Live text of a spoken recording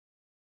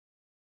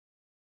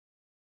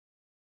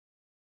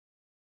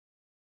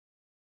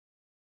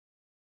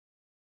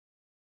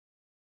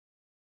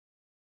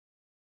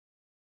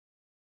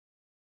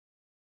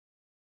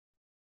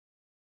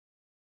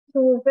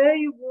So a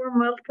very warm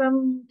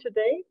welcome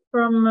today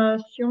from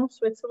Sion,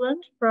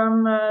 Switzerland,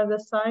 from the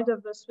side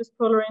of the Swiss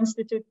Polar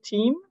Institute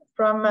team,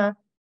 from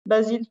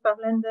Basile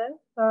Farlender,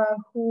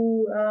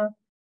 who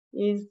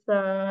is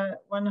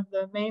one of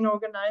the main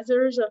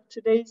organizers of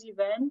today's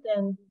event,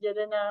 and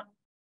Jelena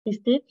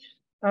Istic,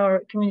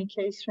 our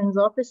communications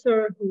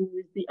officer, who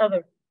is the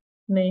other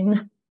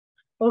main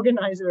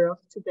organizer of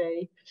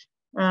today.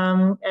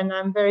 And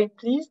I'm very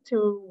pleased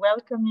to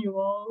welcome you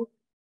all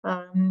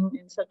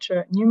in such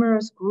a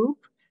numerous group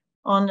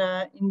on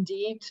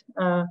indeed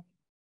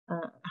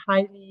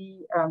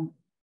highly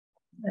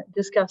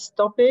discussed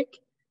topic,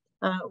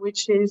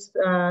 which is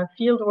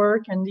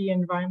fieldwork and the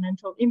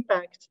environmental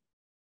impact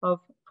of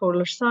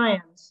polar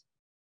science.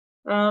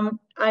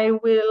 I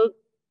will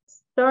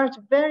start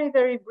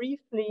very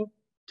briefly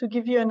to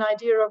give you an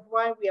idea of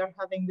why we are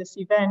having this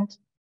event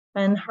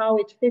and how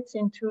it fits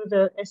into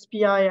the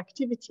SPI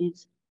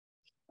activities.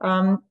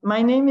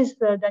 My name is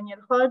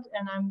Danièle,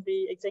 and I'm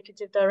the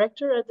Executive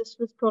Director at the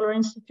Swiss Polar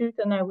Institute,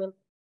 and I will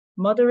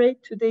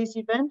moderate today's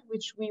event,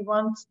 which we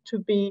want to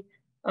be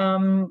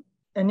an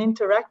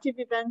interactive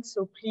event.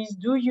 So please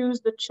do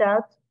use the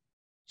chat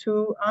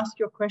to ask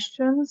your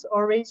questions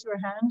or raise your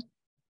hand,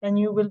 and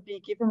you will be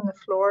given the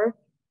floor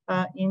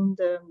in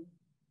the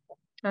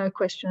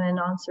question and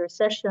answer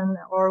session,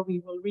 or we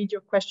will read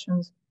your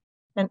questions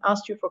and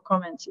ask you for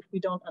comments if we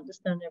don't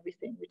understand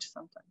everything, which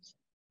sometimes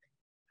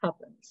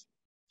happens.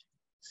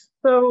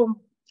 So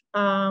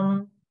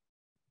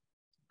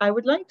I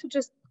would like to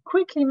just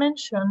quickly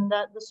mention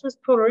that the Swiss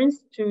Polar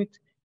Institute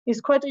is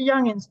quite a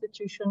young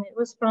institution. It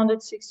was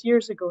founded 6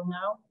 years ago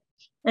now.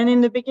 And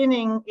in the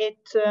beginning, it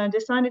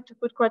decided to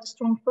put quite a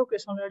strong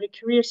focus on early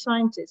career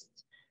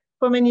scientists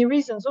for many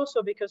reasons,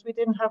 also because we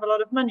didn't have a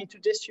lot of money to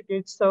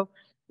distribute. So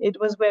it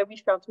was where we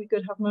felt we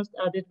could have most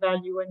added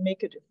value and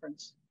make a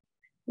difference.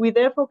 We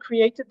therefore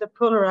created the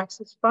Polar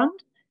Access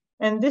Fund.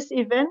 And this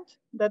event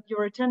that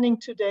you're attending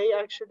today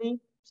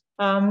actually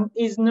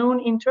is known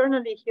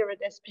internally here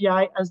at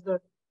SPI as the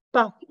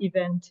PAF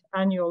event,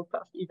 annual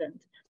PAF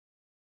event,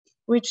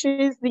 which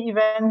is the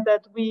event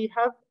that we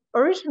have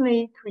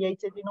originally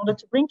created in order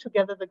to bring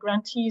together the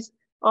grantees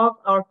of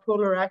our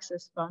Polar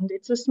Access Fund.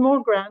 It's a small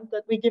grant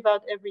that we give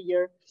out every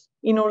year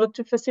in order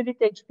to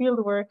facilitate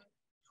fieldwork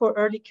for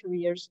early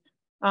careers.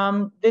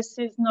 This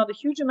is not a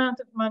huge amount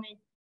of money,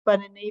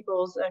 but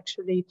enables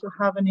actually to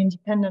have an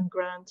independent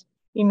grant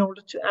in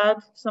order to add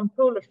some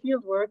polar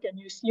fieldwork. And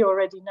you see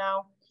already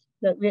now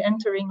that we're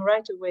entering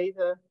right away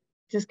the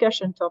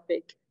discussion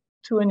topic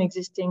to an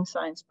existing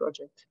science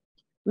project.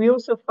 We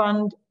also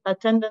fund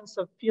attendance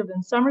of field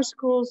and summer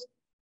schools,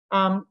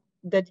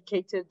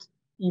 dedicated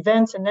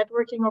events and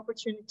networking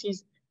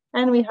opportunities,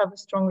 and we have a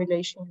strong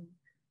relation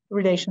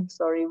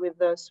with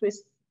the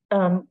Swiss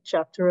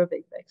chapter of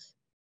APECS.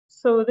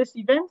 So this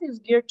event is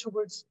geared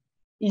towards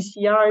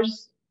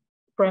ECRs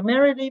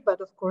primarily,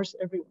 but of course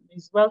everyone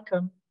is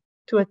welcome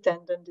to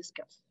attend and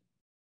discuss.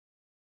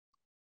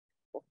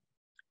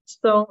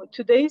 So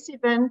today's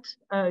event,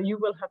 you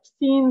will have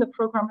seen the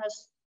program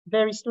has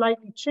very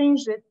slightly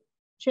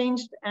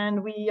changed,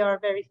 and we are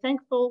very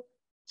thankful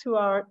to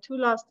our two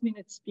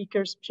last-minute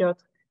speakers, Pjotr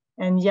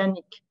and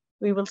Yannick.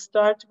 We will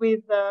start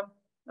with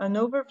an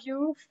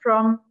overview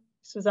from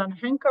Susana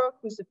Hancock,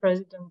 who's the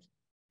president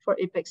for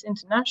APECS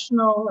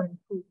International and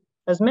who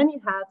has many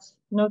hats,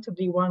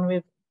 notably one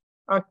with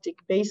Arctic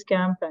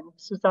Basecamp. And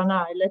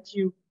Susana, I let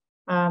you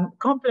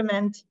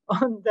comment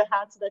on the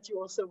hats that you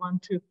also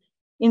want to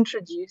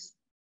introduce.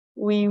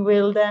 We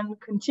will then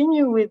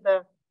continue with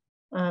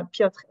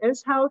Pjotr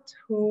Elshout,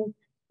 who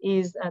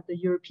is at the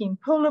European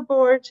Polar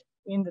Board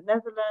in the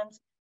Netherlands,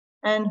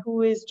 and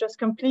who is just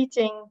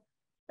completing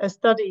a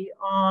study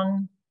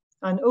on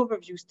an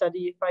overview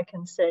study, if I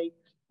can say,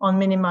 on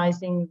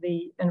minimizing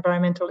the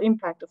environmental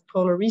impact of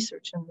polar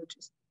research and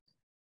logistics.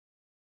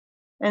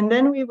 And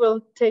then we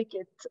will take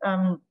it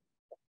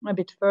a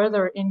bit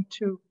further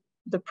into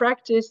the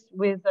practice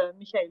with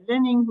Michael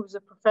Lenning, who's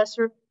a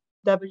professor,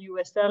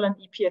 WSL and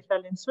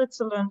EPFL in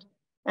Switzerland,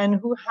 and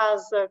who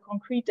has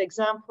concrete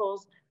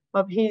examples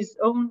of his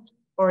own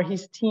or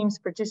his team's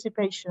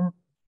participation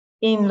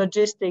in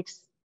logistics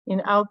in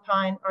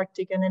alpine,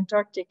 Arctic, and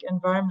Antarctic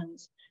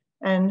environments,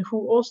 and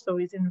who also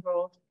is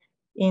involved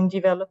in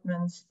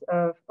developments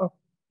of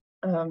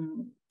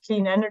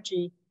clean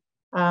energy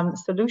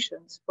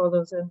solutions for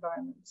those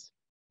environments.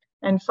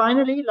 And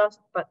finally, last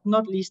but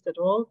not least at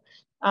all,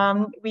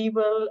 we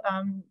will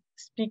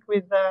speak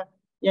with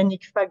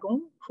Yannick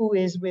Fagon, who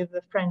is with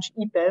the French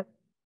IPEV,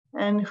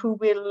 and who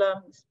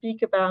will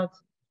speak about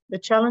the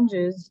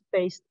challenges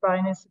faced by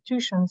an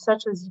institution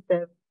such as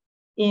IPEV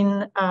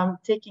in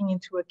taking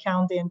into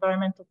account the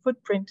environmental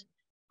footprint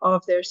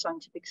of their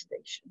scientific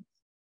stations.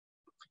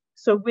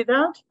 So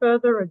without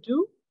further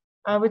ado,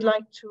 I would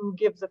like to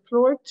give the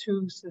floor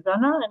to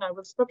Susana, and I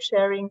will stop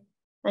sharing,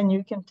 and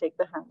you can take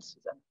the hand,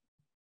 Susana.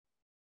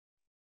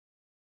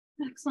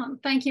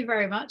 Excellent. Thank you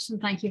very much, and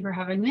thank you for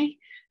having me.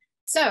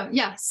 So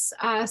yes,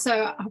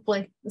 so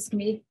hopefully this can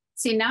be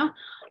seen now.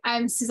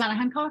 I'm Susana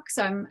Hancock.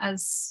 So I'm,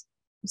 as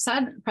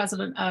said,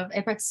 president of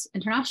APECS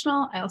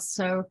International. I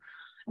also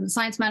am the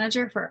science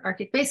manager for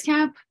Arctic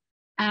Basecamp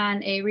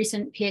and a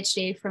recent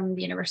PhD from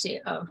the University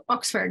of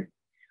Oxford.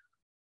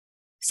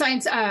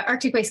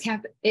 Arctic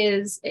Basecamp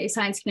is a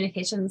science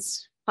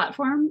communications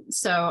platform.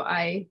 So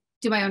I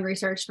do my own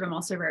research, but I'm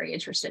also very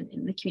interested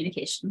in the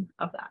communication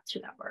of that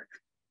through that work.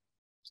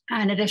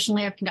 And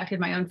additionally, I've conducted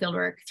my own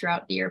fieldwork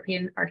throughout the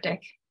European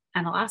Arctic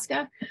and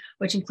Alaska,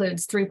 which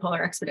includes 3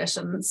 polar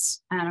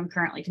expeditions, and I'm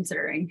currently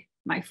considering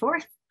my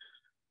 4th.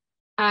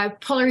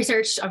 Polar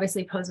research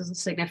obviously poses a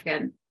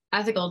significant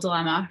ethical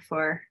dilemma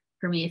for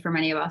me, for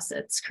many of us.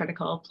 It's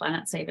critical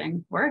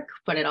planet-saving work,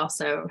 but it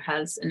also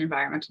has an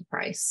environmental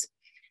price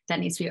that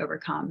needs to be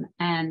overcome.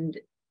 And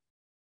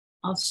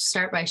I'll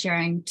start by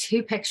sharing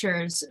 2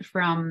 pictures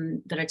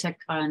that I took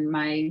on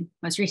my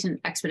most recent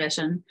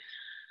expedition.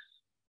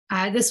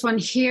 This one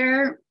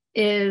here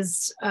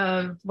is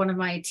of one of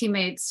my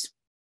teammates,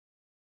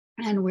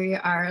 and we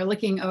are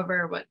looking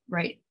over what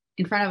right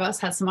in front of us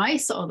has some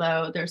ice,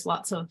 although there's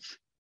lots of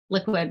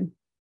liquid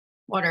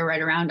water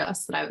right around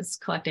us that I was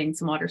collecting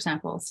some water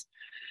samples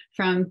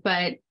from,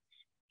 but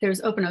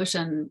there's open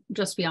ocean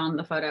just beyond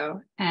the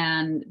photo.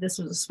 And this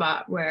was a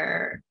spot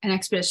where an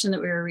expedition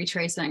that we were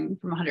retracing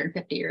from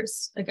 150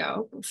 years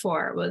ago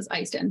before was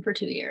iced in for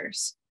 2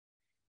 years.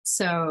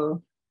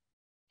 So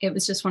it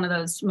was just one of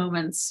those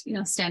moments, you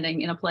know,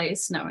 standing in a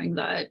place knowing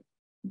that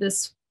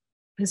this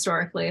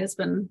historically has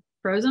been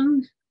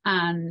frozen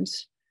and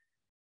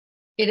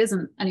it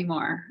isn't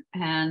anymore.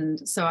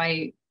 And so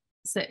I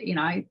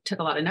took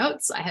a lot of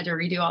notes. I had to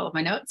redo all of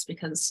my notes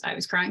because I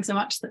was crying so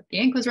much that the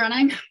ink was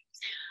running.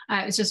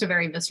 It was just a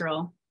very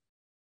visceral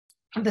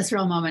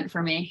moment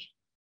for me.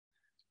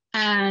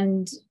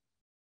 And,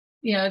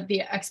 you know,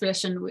 the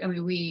expedition, I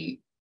mean, we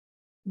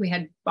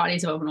had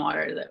bodies of open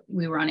water that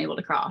we were unable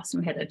to cross,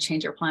 and we had to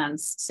change our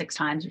plans 6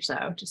 times or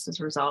so, just as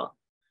a result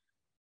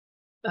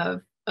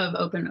of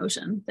open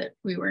ocean that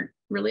we weren't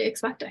really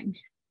expecting.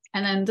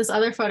 And then this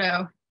other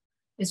photo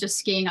is just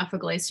skiing off a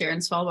glacier in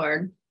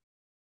Svalbard.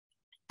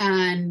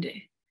 And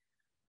you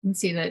can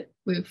see that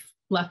we've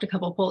left a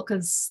couple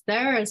polkas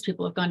there as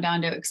people have gone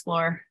down to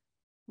explore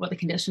what the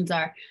conditions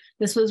are.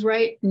 This was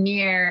right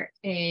near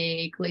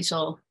a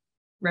glacial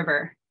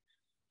river.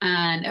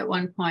 And at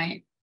one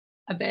point,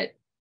 a bit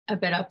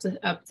up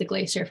the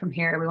glacier from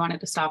here, we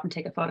wanted to stop and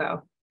take a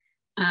photo.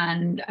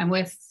 And I'm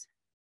with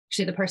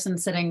actually the person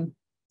sitting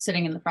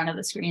in the front of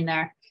the screen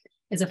there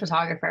is a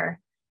photographer,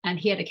 and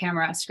he had a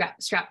camera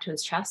strapped to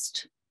his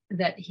chest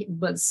that he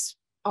was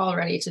all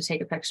ready to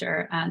take a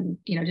picture, and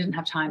didn't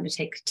have time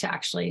to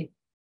actually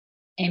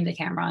aim the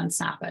camera and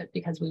snap it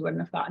because we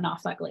wouldn't have gotten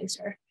off that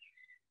glacier.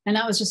 And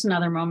that was just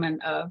another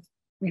moment of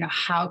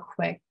how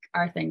quick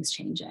are things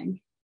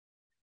changing.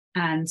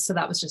 And so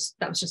that was just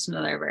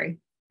another very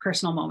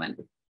personal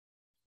moment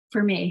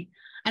for me.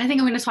 And I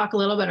think I'm going to talk a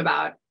little bit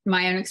about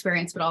my own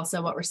experience, but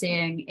also what we're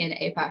seeing in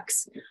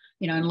APECS,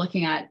 and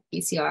looking at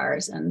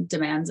ECRs and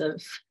demands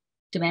of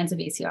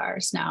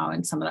ECRs now.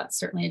 And some of that's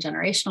certainly a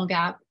generational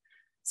gap.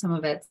 Some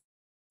of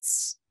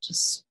it's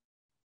just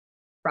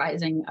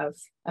rising of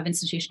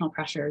institutional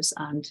pressures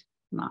and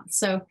not.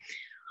 So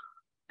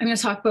I'm going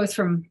to talk both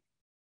from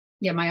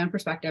my own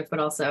perspective, but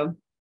also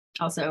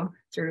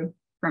from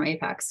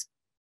APECS.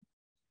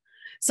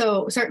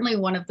 So certainly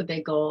one of the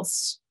big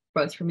goals,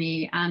 both for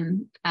me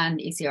and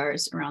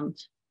ECRs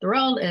around the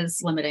world,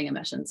 is limiting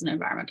emissions and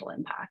environmental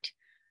impact.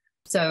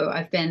 So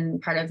I've been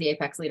part of the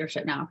APECS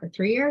leadership now for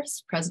 3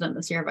 years, president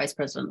this year, vice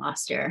president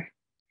last year.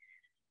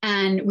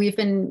 And we've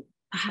been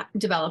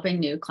developing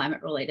new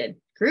climate-related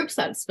groups.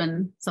 That's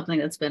been something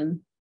that's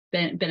been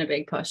a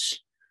big push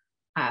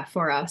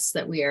for us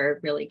that we are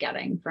really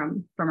getting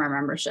from our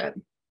membership.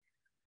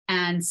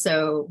 And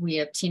so we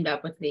have teamed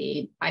up with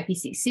the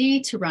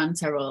IPCC to run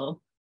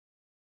several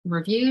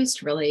reviews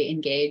to really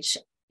engage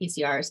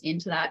ECRs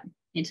into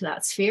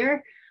that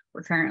sphere.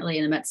 We're currently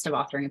in the midst of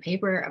authoring a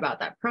paper about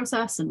that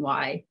process and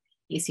why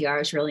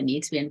ECRs really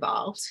need to be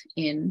involved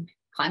in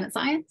climate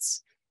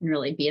science and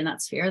really be in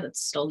that sphere that's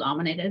still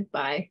dominated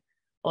by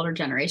older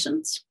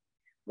generations.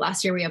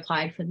 Last year, we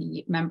applied for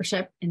the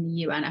membership in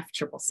the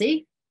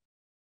UNFCCC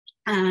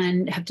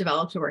and have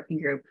developed a working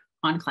group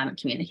on climate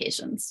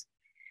communications.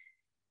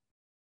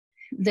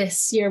 This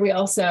past year, we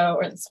also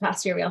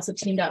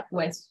teamed up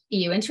with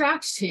EU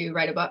Interact to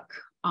write a book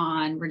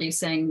on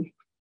reducing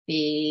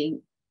the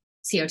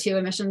CO2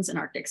 emissions in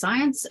Arctic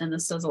science. And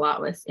this does a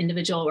lot with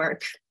individual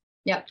work.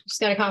 Yep, just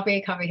got a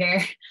copy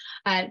here.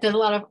 Does a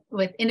lot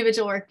with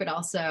individual work, but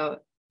also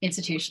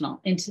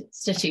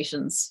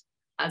institutions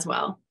as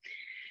well.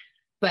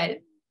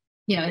 But,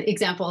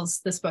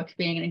 this book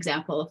being an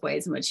example of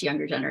ways in which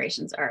younger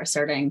generations are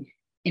asserting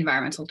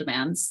environmental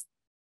demands,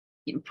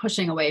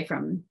 pushing away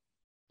from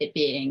it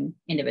being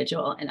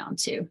individual and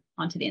onto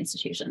the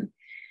institution.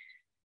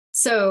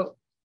 So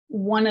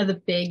one of the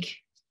big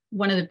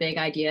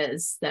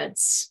ideas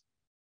that's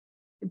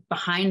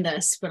behind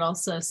this, but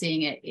also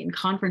seeing it in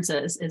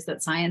conferences, is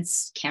that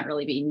science can't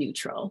really be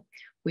neutral.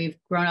 We've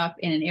grown up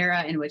in an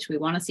era in which we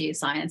want to see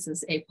science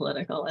as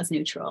apolitical, as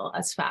neutral,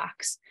 as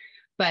facts.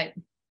 But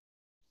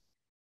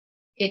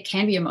it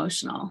can be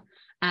emotional.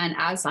 And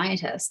as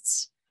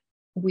scientists,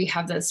 we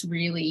have this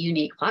really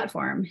unique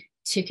platform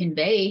to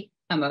convey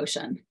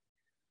emotion,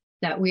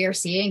 that we are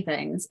seeing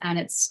things and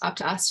it's up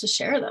to us to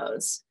share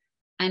those.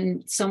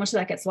 And so much of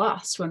that gets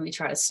lost when we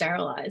try to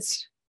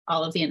sterilize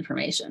all of the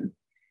information.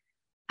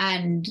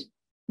 And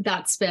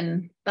that's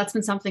been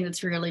something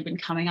that's really been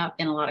coming up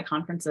in a lot of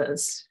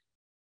conferences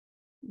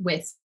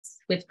with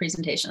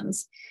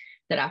presentations,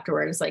 that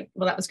afterward is like,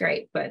 well, that was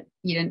great, but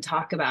you didn't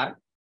talk about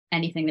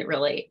anything that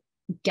really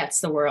gets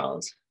the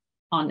world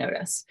on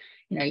notice.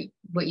 You know,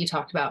 what you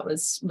talked about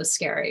was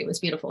scary, it was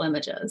beautiful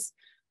images,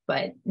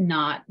 but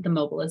not the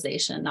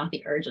mobilization, not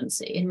the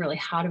urgency, and really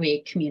how do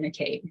we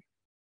communicate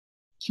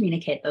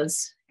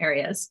those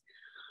areas.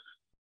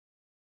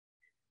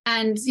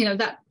 And, you know,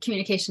 that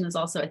communication is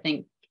also, I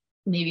think,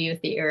 maybe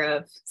with the era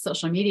of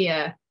social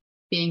media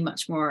being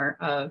much more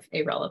of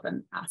a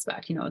relevant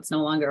aspect. You know, it's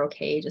no longer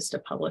okay just to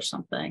publish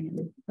something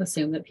and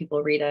assume that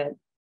people read it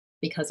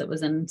because it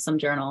was in some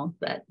journal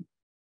that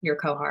your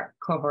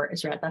cohort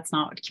has read. That's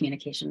not what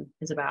communication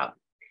is about.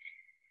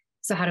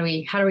 So how do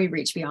we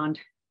reach beyond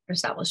our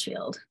established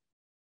field?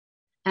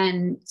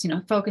 And, you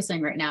know,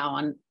 focusing right now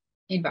on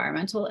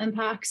environmental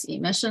impacts,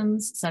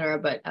 emissions, et cetera.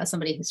 But as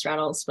somebody who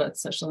straddles both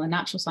social and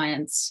natural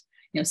science,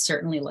 you know,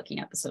 certainly looking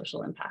at the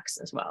social impacts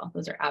as well.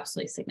 Those are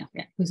absolutely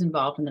significant. Who's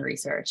involved in the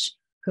research,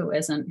 who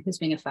isn't, who's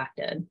being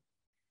affected,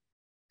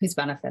 who's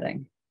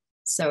benefiting.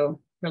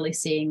 So really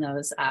seeing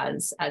those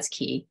as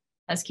key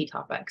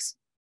topics.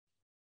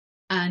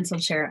 And so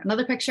I'll share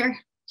another picture,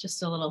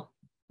 just a little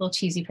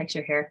cheesy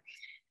picture here.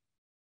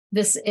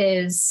 This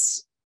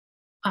is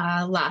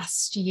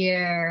last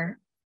year,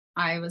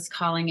 I was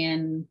calling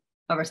in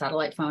over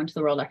satellite phone to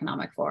the World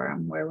Economic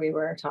Forum, where we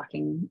were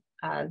talking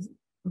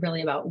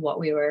really about what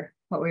we were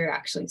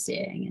actually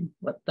seeing and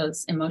what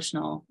those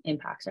emotional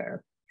impacts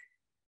are.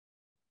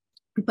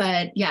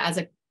 But yeah, as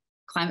a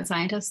climate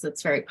scientist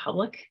that's very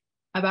public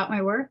about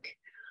my work,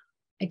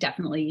 I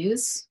definitely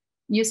use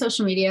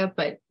social media,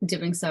 but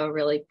doing so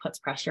really puts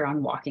pressure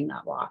on walking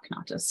that walk,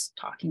 not just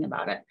talking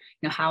about it.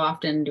 You know, how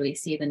often do we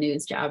see the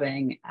news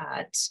jabbing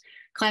at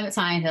climate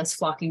scientists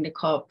flocking to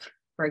COP,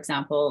 for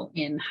example,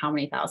 in how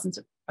many thousands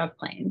of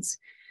planes?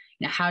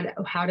 You know,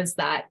 how does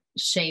that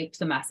shape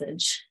the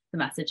message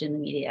in the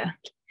media?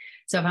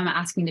 So if I'm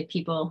asking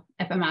people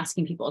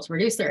to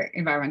reduce their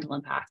environmental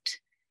impact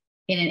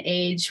in an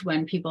age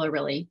when people are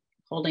really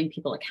holding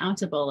people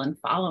accountable and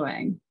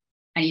following,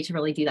 I need to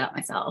really do that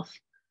myself,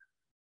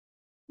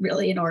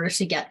 really, in order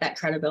to get that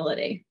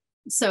credibility.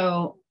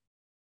 So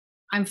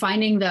I'm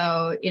finding,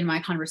 though, in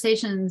my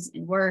conversations,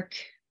 in work,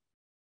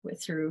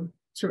 through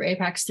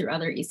APECS, through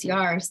other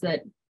ECRs,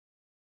 that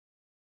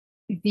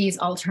these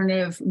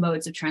alternative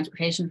modes of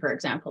transportation, for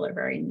example, are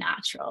very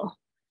natural.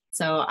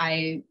 So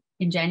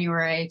in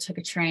January, took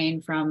a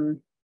train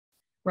from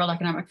World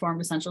Economic Forum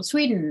to central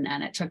Sweden,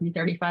 and it took me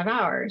 35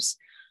 hours.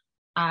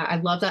 I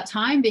love that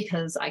time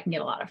because I can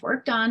get a lot of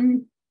work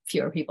done,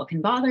 fewer people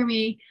can bother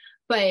me,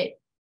 but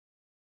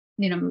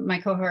you know, my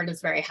cohort is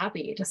very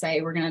happy to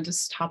say, we're going to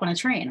just hop on a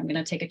train. I'm going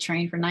to take a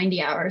train for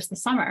 90 hours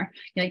this summer.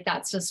 Like,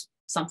 that's just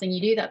something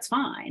you do, that's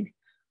fine.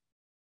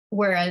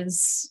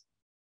 Whereas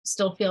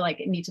still feel like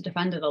it needs to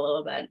defend it a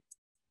little bit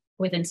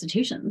with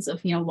institutions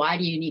of, you know, why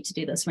do you need to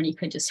do this when you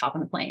could just hop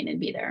on a plane and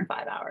be there in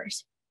 5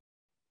 hours?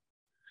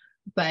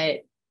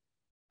 But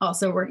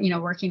also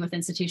working with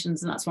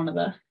institutions, and that's one of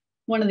the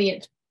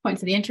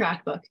points of the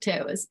Interact book too,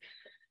 is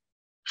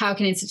how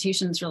can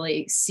institutions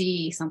really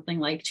see something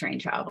like train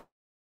travel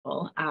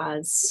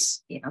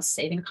as, you know,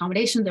 saving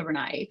accommodations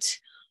overnight,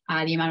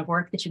 the amount of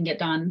work that you can get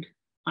done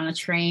on a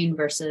train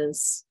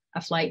versus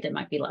a flight that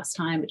might be less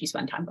time, but you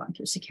spend time going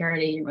through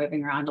security, you're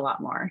moving around a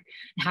lot more.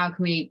 And how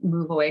can we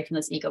move away from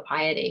this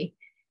eco-piety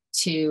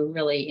to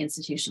really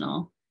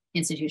institutional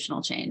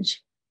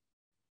change?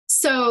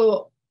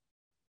 So,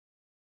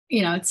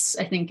 you know,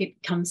 I think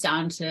it comes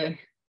down to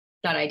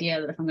that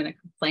idea that if I'm going to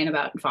complain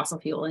about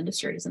fossil fuel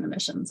industries and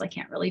emissions, I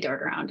can't really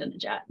dart around in a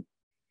jet.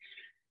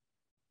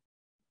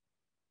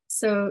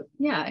 So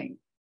yeah,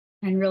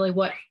 and really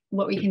what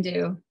we can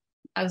do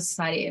as a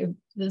society.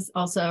 There's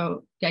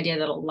also the idea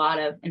that a lot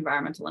of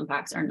environmental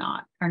impacts are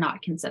not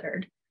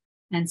considered.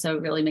 And so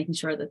really making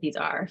sure that these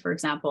are, for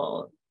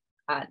example,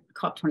 at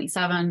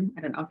COP27,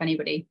 I don't know if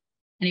anybody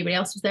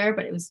else was there,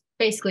 but it was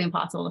basically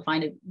impossible to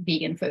find a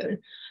vegan food.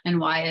 And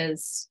why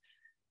is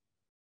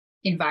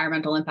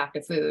environmental impact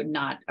of food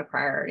not a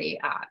priority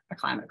at a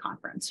climate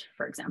conference,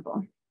 for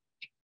example?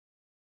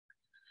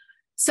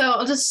 So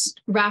I'll just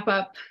wrap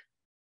up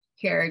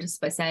here just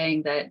by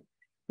saying that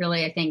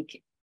really, I think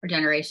our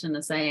generation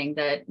is saying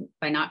that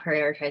by not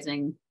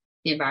prioritizing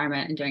the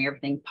environment and doing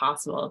everything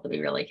possible that we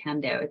really can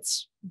do,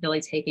 it's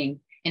really taking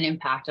an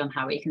impact on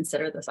how we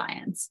consider the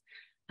science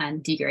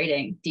and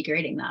degrading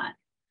that.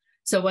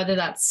 So whether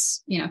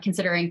that's, you know,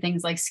 considering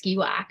things like ski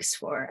wax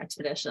for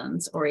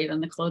expeditions or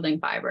even the clothing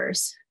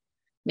fibers,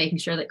 making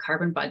sure that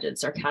carbon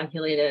budgets are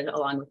calculated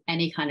along with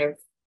any kind of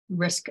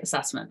risk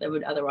assessment that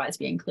would otherwise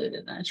be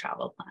included in a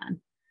travel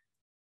plan.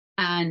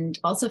 And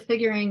also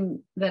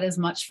figuring that as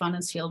much fun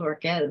as fieldwork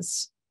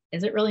is,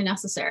 is it really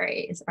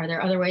necessary? Are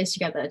there other ways to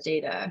get that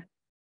data?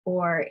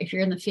 Or if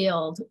you're in the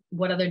field,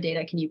 what other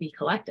data can you be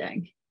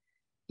collecting?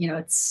 You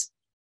know,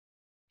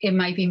 it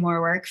might be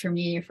more work for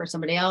me or for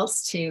somebody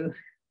else to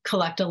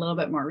collect a little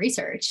bit more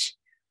research.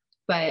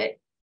 But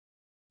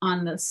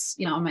on this,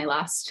 you know, on my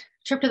last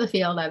trip to the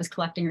field, I was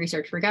collecting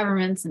research for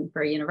governments and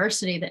for a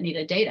university that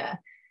needed data.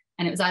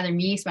 And it was either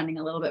me spending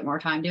a little bit more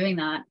time doing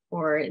that,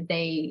 or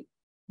they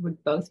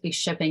would both be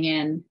shipping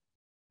in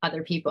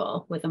other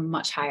people with a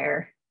much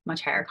higher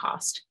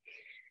cost.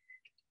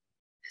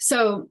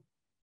 So,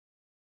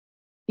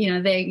 you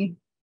know, they,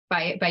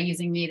 by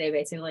using me, they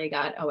basically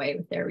got away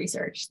with their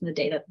research, the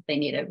data that they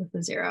needed with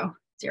the zero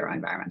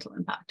environmental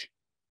impact.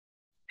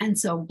 And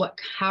so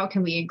how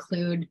can we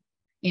include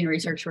in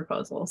research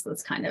proposals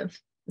this kind of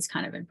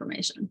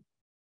information?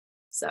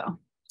 So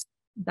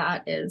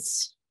that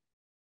is,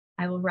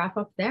 I will wrap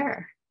up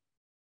there.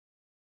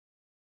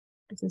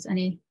 If there's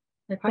any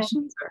other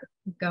questions,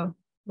 or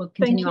we'll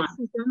continue on. Thank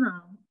you,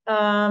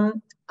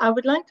 Susana. I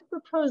would like to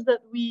propose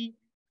that we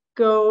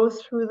go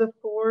through the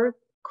 4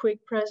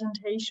 quick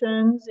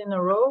presentations in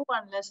a row,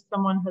 unless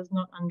someone has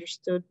not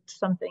understood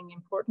something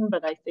important,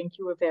 but I think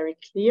you were very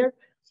clear.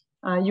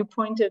 You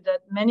pointed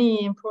at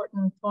many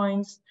important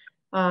points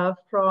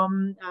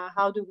from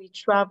how do we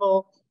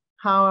travel,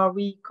 how are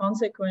we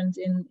consequent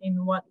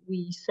in what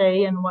we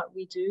say and what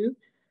we do,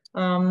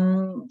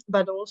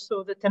 but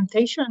also the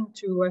temptation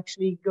to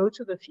actually go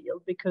to the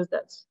field, because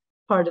that's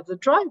part of the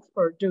drive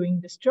for doing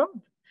this job.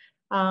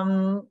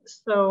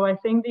 So I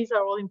think these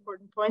are all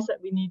important points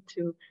that we need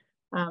to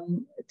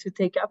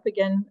take up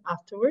again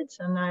afterwards,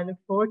 and I look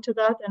forward to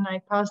that. And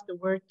I pass the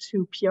word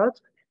to Pjotr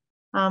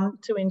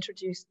to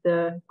introduce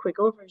the quick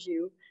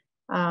overview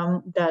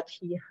that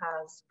he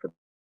has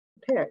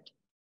prepared.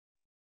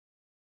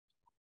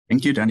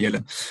 Thank you,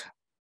 Danièle.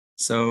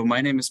 So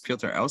my name is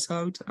Pjotr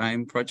Elshout.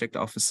 I'm project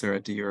officer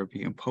at the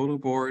European Polar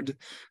Board.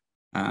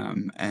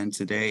 And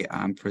today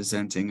I'm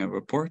presenting a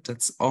report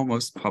that's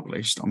almost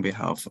published on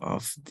behalf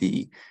of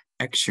the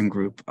Action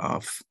Group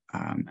of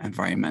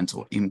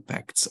Environmental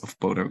Impacts of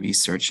Polar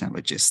Research and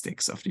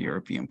Logistics of the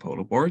European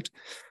Polar Board.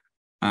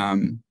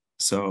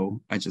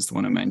 So I just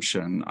want to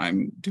mention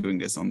I'm doing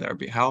this on their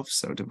behalf.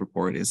 So the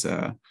report is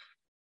a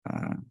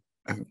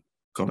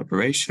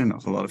collaboration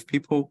of a lot of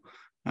people.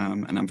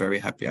 And I'm very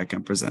happy I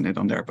can present it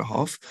on their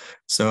behalf.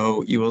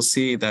 So you will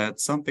see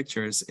that some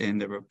pictures in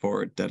the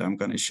report that I'm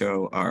going to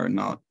show are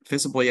not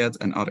visible yet,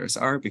 and others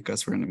are,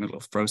 because we're in the middle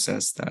of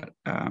process that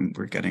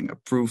we're getting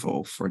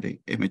approval for the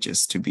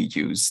images to be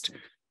used.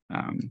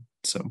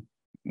 So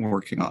we're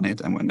working on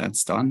it, and when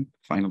that's done,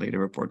 finally the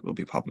report will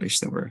be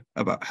published, and we're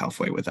about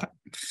halfway with that.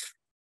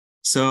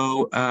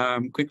 So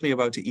quickly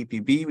about the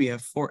EPB, we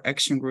have 4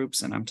 action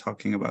groups, and I'm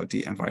talking about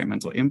the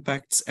Environmental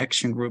Impacts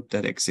Action Group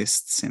that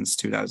exists since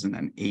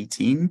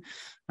 2018.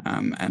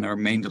 And our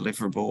main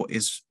deliverable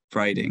is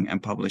writing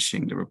and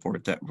publishing the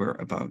report that we're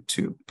about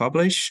to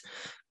publish.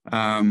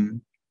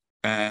 And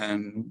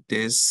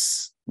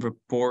this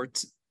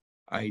report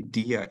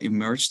idea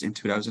emerged in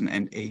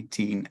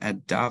 2018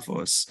 at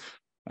Davos,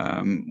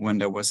 when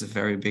there was a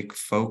very big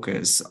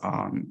focus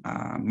on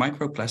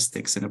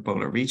microplastics in the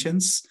polar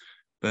regions.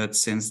 But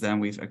since then,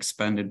 we've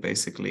expanded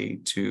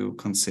basically to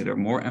consider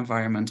more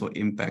environmental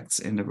impacts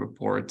in the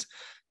report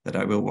that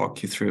I will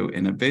walk you through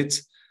in a bit.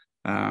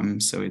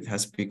 So it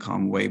has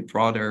become way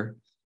broader,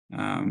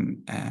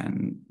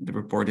 and the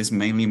report is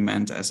mainly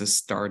meant as a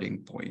starting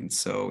point.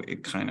 So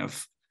it kind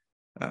of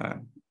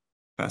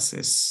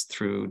passes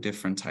through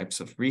different types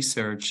of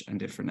research and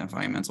different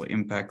environmental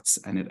impacts,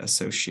 and it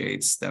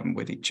associates them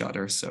with each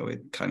other. So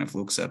it kind of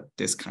looks at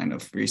this kind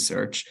of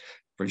research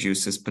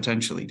produces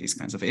potentially these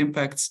kinds of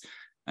impacts.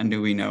 And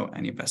do we know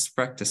any best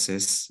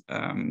practices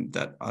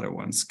that other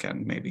ones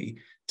can maybe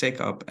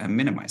take up and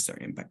minimize their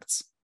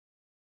impacts?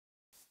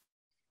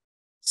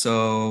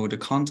 So the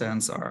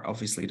contents are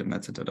obviously the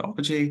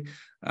methodology.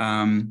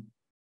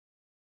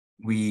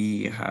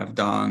 We have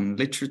done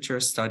literature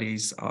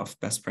studies of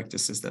best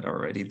practices that are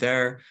already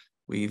there.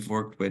 We've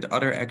worked with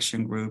other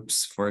action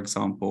groups. For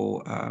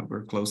example,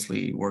 we're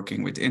closely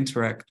working with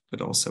Interact,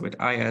 but also with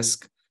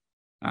IESC.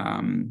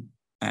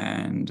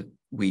 And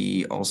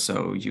we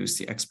also use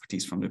the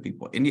expertise from the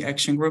people in the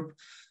action group,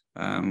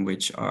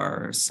 which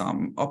are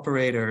some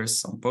operators,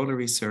 some polar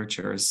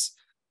researchers,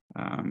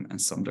 and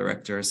some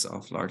directors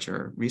of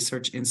larger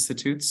research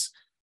institutes.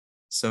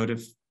 So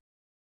the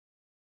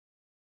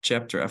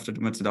chapter after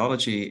the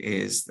methodology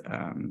is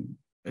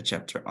a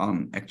chapter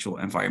on actual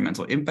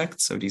environmental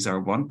impact. So these are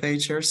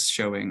one-pagers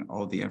showing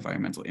all the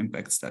environmental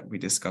impacts that we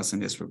discuss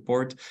in this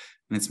report.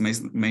 And it's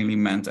mainly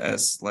meant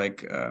as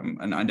like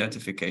an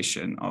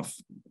identification of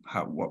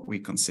what we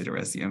consider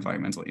as the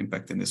environmental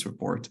impact in this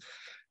report.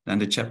 Then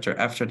the chapter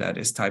after that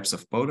is types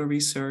of polar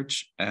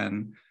research.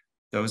 And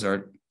those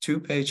are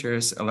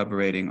 2-pagers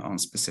elaborating on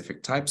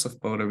specific types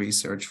of polar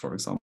research, for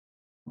example,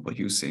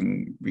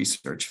 using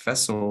research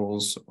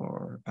vessels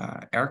or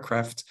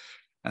aircraft.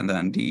 And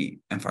then the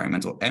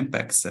environmental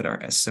impacts that are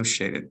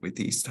associated with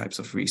these types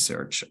of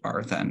research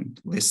are then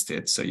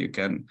listed. So you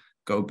can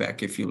go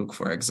back, if you look,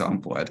 for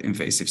example, at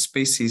invasive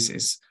species,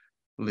 is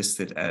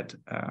listed at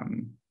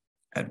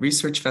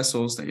research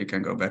vessels, then you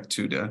can go back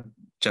to the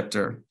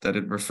chapter that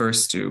it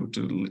refers to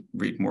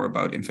read more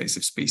about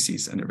invasive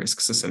species and the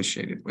risks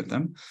associated with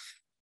them.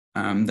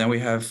 Then we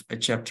have a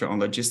chapter on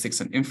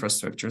logistics and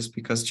infrastructures,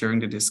 because during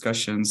the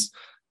discussions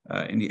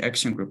in the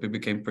action group, it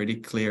became pretty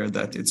clear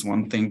that it's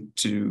one thing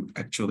to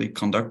actually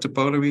conduct the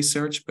polar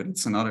research, but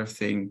it's another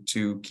thing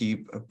to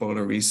keep a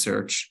polar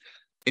research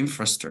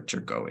infrastructure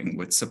going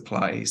with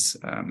supplies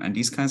and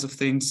these kinds of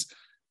things.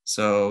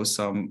 So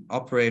some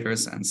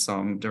operators and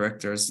some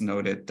directors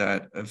noted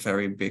that a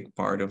very big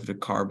part of the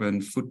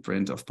carbon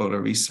footprint of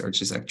polar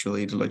research is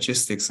actually the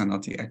logistics and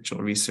not the actual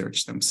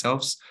research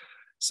themselves.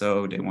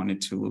 So they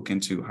wanted to look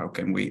into how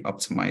can we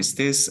optimize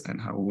this and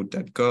how would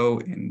that go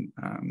in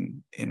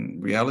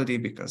reality,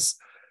 because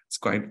it's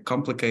quite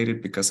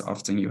complicated, because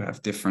often you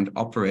have different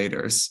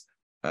operators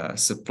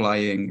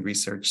supplying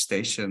research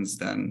stations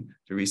than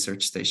the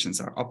research stations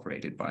are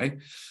operated by.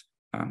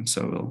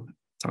 So we'll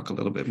talk a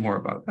little bit more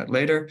about that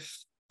later.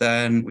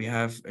 Then we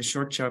have a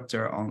short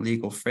chapter on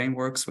legal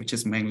frameworks, which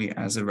is mainly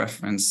as a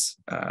reference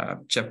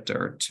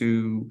chapter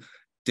to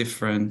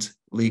different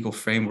legal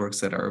frameworks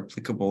that are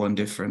applicable in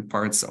different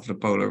parts of the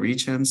polar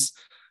regions.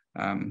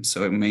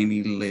 So it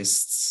mainly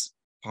lists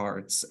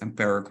parts and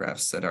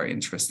paragraphs that are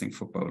interesting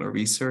for polar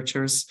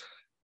researchers.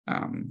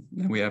 And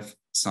we have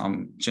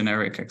some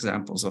generic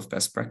examples of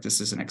best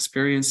practices and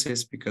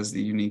experiences, because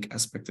the unique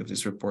aspect of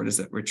this report is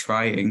that we're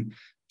trying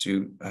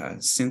to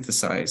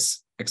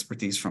synthesize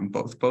expertise from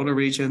both polar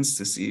regions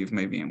to see if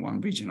maybe in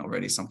one region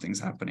already something's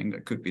happening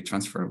that could be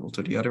transferable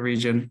to the other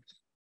region.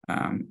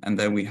 And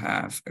then we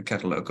have a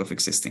catalog of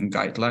existing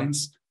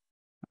guidelines,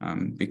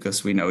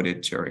 because we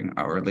noted during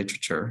our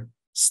literature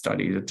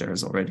study that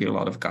there's already a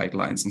lot of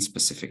guidelines on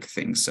specific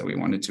things. So we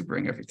wanted to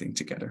bring everything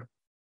together.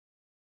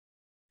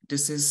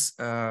 This is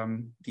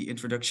the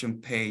introduction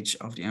page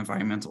of the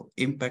environmental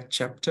impact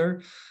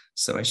chapter.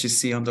 So as you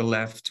see on the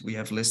left, we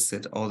have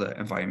listed all the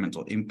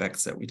environmental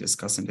impacts that we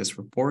discuss in this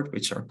report,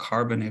 which are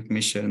carbon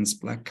emissions,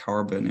 black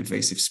carbon,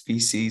 invasive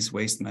species,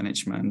 waste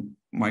management,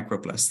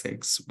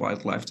 microplastics,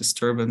 wildlife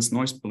disturbance,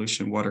 noise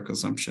pollution, water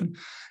consumption,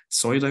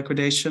 soil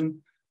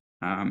degradation,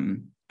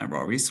 and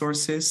raw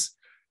resources.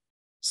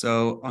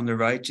 So on the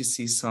right, you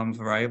see some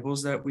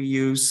variables that we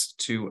use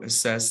to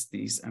assess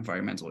these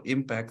environmental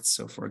impacts.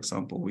 So for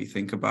example, we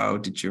think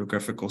about the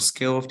geographical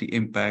scale of the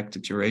impact, the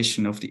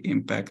duration of the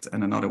impact,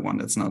 and another one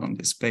that's not on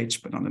this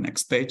page, but on the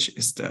next page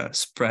is the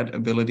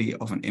spreadability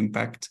of an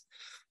impact.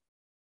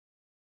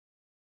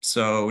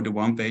 So the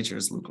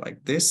one-pagers look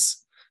like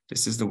this.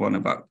 This is the one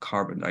about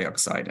carbon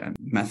dioxide and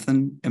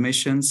methane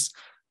emissions.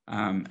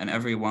 And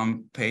every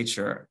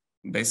one-pager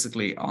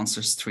basically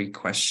answers 3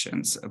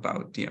 questions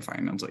about the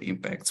environmental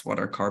impacts. What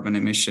are carbon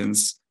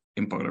emissions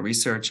in polar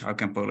research? How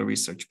can polar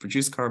research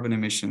produce carbon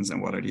emissions?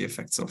 And what are the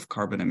effects of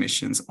carbon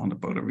emissions on the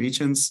polar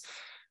regions?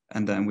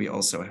 And then we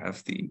also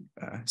have the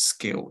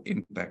scale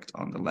impact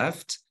on the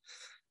left.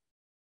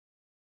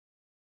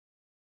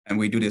 And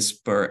we do this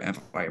per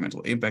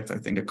environmental impact. I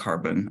think the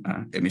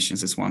carbon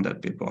emissions is one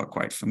that people are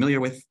quite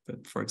familiar with.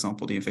 But for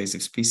example, the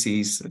invasive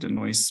species, the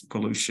noise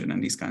pollution,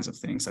 and these kinds of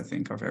things, I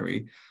think are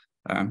very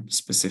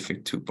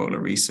specific to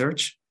polar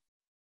research.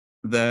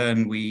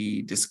 Then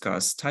we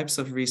discuss types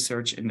of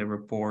research in the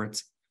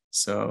report.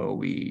 So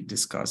we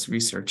discuss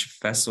research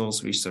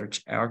vessels,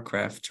 research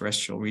aircraft,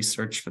 terrestrial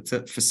research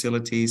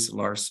facilities,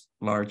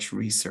 large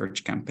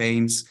research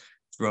campaigns,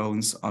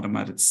 drones,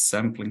 automated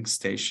sampling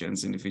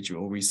stations,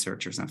 individual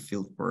researchers, and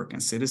fieldwork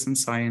and citizen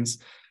science.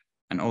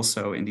 And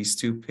also in these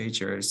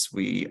 2-pagers,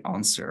 we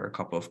answer a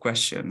couple of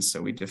questions.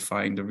 So we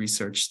define the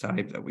research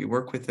type that we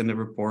work with in the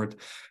report.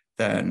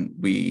 Then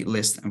we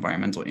list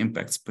environmental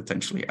impacts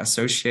potentially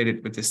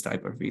associated with this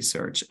type of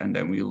research. And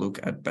then we look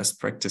at best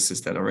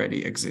practices that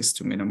already exist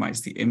to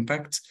minimize the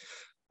impact.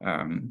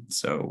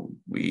 So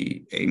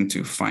we aim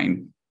to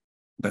find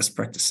best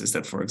practices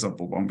that, for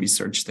example, one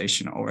research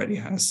station already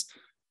has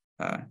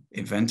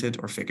invented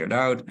or figured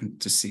out, and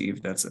to see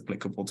if that's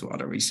applicable to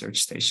other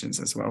research stations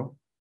as well.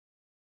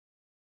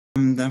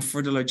 And then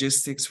for the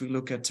logistics, we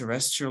look at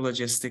terrestrial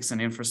logistics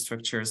and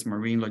infrastructures,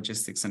 marine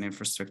logistics and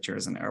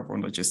infrastructures, and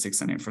airborne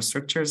logistics and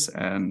infrastructures.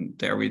 And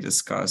there we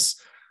discuss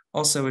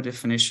also a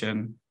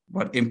definition,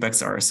 what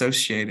impacts are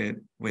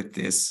associated with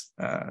this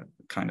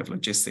kind of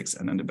logistics,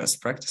 and then the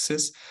best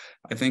practices.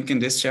 I think in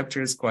this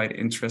chapter is quite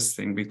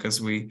interesting,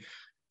 because we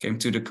came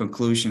to the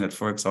conclusion that,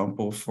 for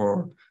example,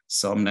 for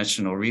some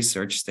national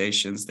research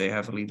stations, they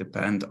heavily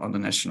depend on the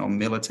national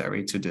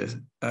military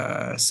to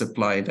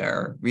supply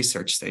their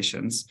research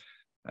stations.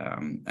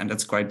 And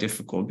that's quite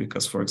difficult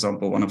because, for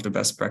example, one of the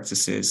best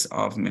practices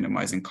of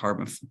minimizing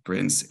carbon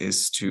footprints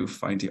is to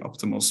find the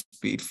optimal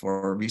speed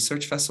for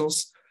research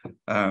vessels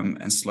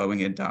and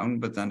slowing it down.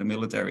 But then the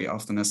military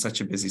often has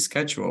such a busy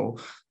schedule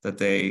that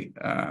they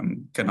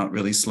cannot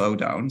really slow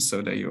down,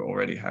 so that you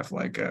already have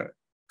like a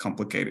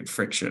complicated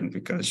friction,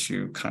 because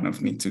you kind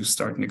of need to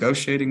start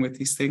negotiating with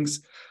these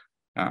things.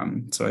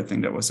 So I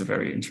think that was a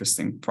very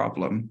interesting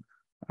problem,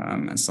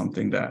 and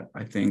something that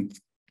I think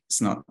it's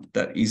not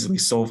that easily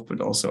solved,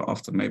 but also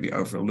often maybe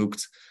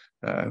overlooked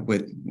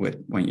with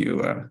when you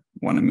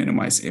want to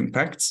minimize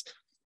impacts.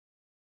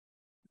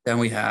 Then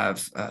we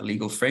have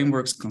legal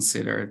frameworks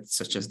considered,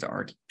 such as the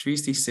Arctic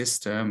Treaty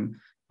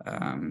System.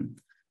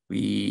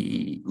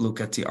 We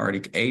look at the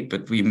Arctic 8,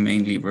 but we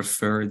mainly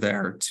refer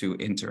there to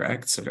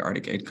Interact, so the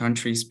Arctic 8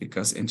 countries,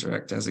 because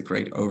Interact has a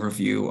great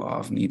overview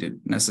of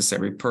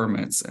necessary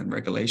permits and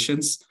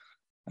regulations.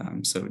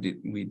 So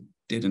we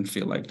didn't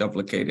feel like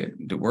duplicated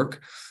the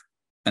work.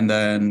 And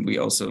then we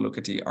also look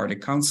at the Arctic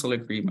Council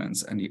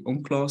agreements and the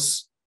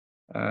UNCLOS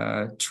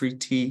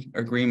treaty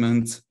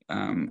agreement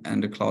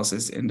and the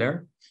clauses in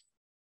there.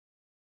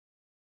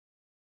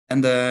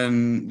 And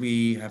then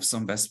we have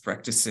some best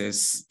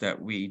practices that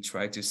we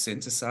try to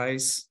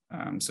synthesize.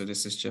 So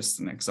this is just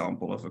an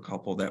example of a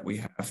couple that we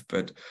have,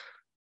 but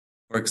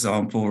for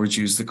example,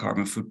 reduce the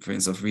carbon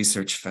footprints of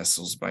research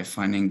vessels by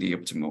finding the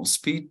optimal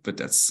speed, but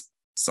that's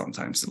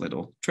sometimes a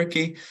little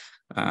tricky.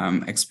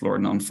 Explore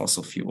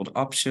non-fossil fueled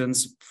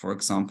options, for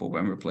example,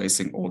 when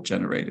replacing old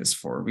generators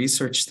for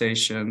research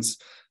stations.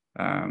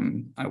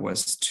 I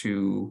was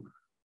 2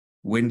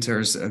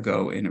 winters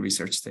ago in a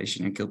research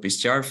station in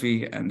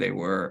Kilpisjärvi, and they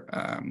were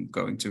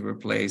going to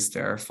replace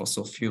their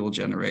fossil fuel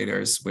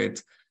generators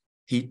with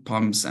heat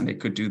pumps, and they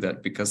could do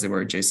that because they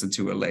were adjacent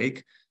to a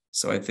lake.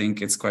 So I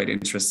think it's quite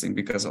interesting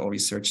because all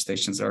research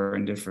stations are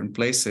in different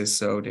places,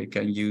 so they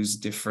can use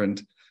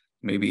different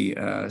maybe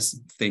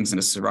things in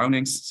the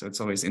surroundings. So it's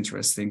always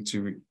interesting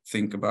to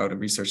think about a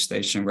research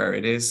station, where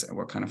it is and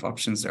what kind of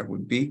options there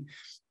would be.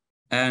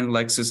 And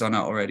like Susana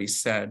already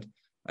said,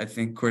 I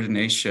think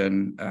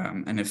coordination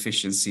and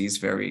efficiency is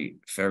very,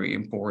 very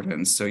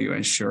important. So you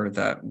ensure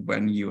that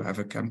when you have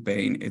a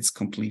campaign, it's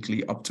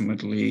completely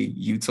optimally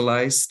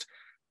utilized,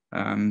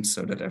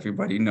 so that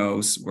everybody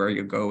knows where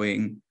you're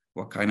going,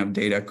 what kind of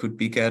data could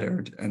be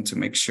gathered, and to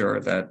make sure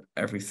that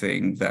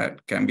everything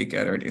that can be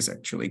gathered is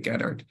actually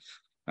gathered.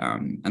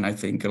 And I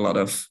think a lot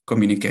of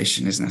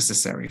communication is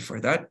necessary for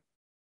that.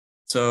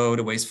 So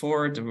the ways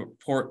forward, the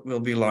report will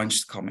be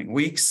launched coming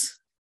weeks.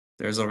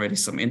 There's already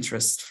some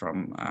interest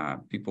from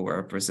people who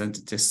are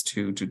representatives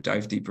to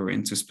dive deeper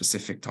into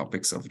specific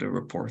topics of the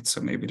report.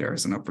 So maybe there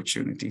is an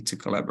opportunity to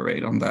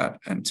collaborate on that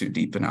and to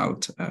deepen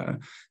out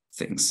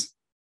things.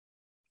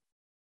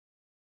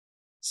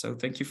 So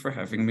thank you for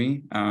having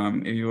me.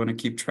 If you want to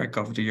keep track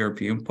of the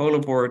European Polar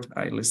Board,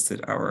 I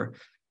listed our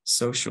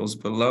socials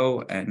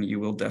below, and you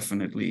will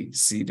definitely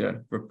see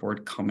the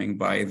report coming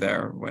by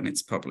there when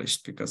it's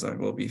published, because I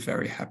will be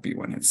very happy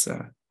when it's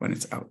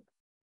out.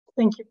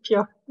 Thank you,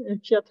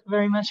 Pjotr,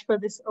 very much for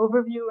this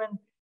overview. And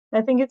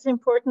I think it's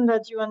important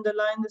that you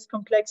underline this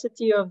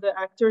complexity of the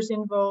actors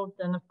involved.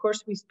 And of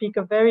course, we speak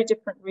of very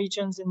different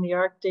regions in the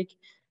Arctic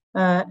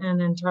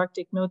and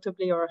Antarctic,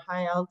 notably, or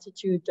high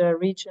altitude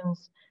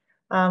regions.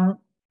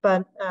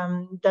 But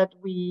that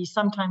we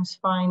sometimes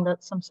find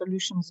that some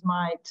solutions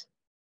might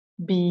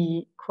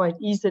be quite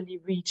easily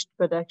reached,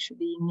 but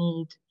actually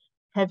need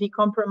heavy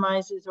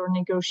compromises or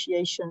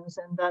negotiations.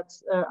 And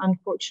that's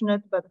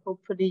unfortunate, but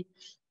hopefully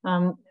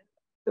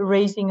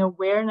raising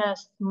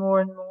awareness more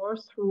and more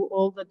through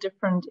all the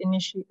different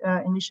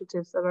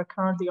initiatives that are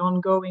currently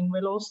ongoing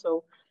will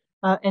also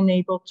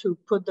enable to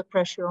put the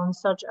pressure on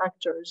such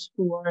actors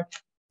who are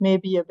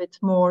maybe a bit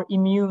more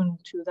immune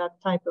to that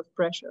type of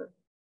pressure.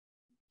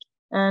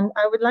 And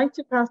I would like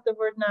to pass the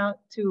word now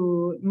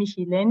to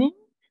Michi Lenning.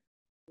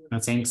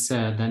 Thanks,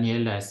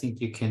 Danièle. I think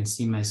you can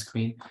see my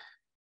screen.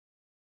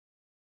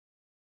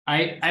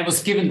 I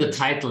was given the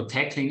title,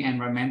 Tackling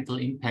Environmental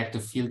Impact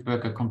of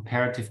Fieldwork, a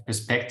Comparative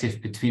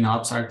Perspective Between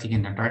Alps, Arctic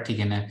and Antarctic.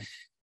 And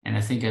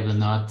I think I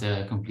will not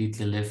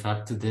completely live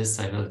up to this.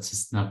 I will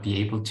just not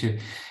be able to.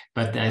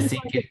 But I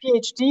think like a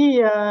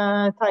PhD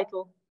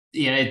title.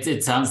 Yeah,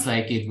 it sounds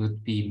like it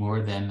would be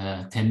more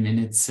than 10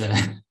 minutes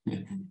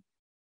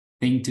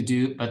thing to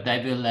do. But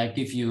I will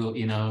give you,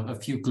 a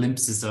few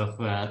glimpses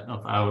of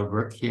our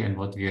work here and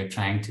what we are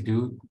trying to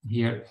do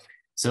here.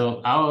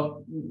 So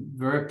our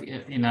work,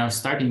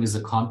 starting with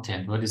the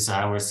content, what is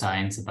our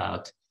science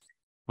about?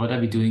 What are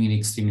we doing in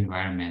extreme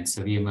environments?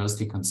 So we are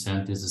mostly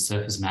concerned with the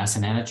surface mass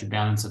and energy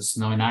balance of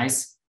snow and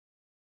ice.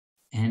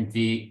 And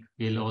we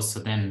will also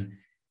then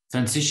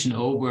transition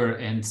over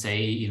and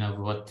say,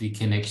 what we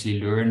can actually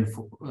learn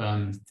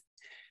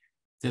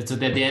so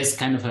that there's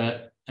kind of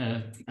a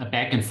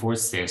back and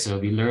forth there. So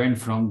we learn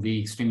from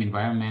the extreme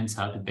environments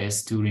how to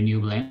best do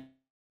renewable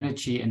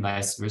energy and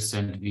vice versa,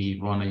 and we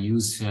want to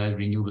use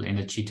renewable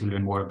energy to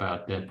learn more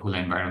about the polar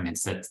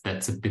environments.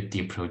 That's a bit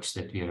the approach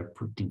that we are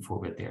putting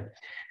forward there.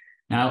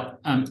 Now,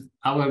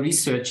 our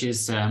research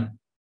is, in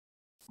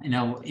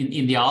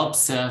the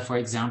Alps, for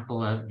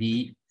example,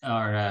 we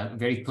are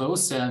very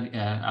close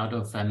out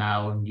of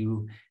now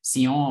New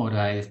Sion, or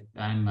I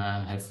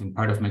have been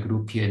part of my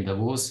group here in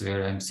Davos,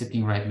 where I'm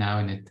sitting right now,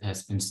 and it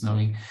has been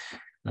snowing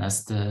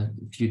last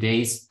few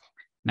days.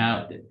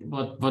 Now,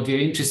 what we're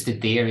interested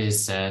there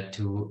is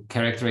to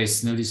characterize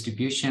snow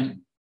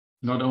distribution,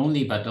 not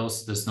only, but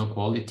also the snow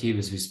quality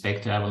with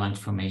respect to avalanche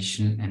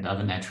formation and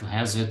other natural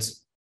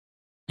hazards.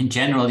 In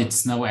general, it's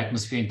snow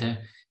atmosphere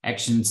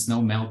action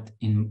snow melt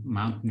in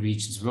mountain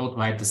regions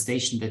worldwide. The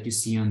station that you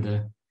see on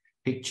the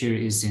picture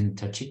is in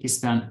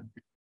Tajikistan.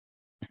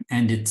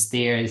 And it's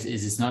there,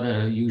 it's not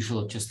a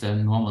usual, just a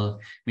normal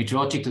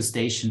meteorological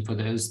station. For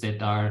those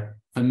that are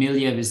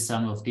familiar with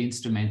some of the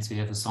instruments, we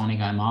have a sonic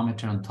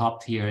anemometer on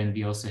top here, and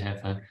we also have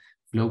a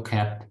flow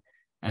cap,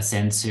 a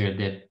sensor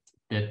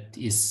that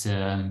is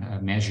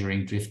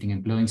measuring drifting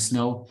and blowing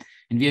snow.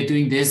 And we are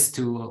doing this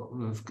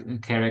to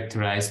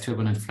characterize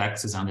turbulent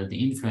fluxes under the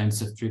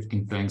influence of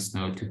drifting, blowing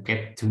snow, to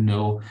get to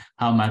know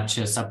how much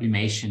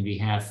sublimation we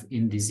have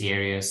in these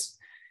areas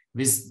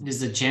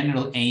with a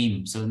general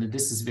aim. So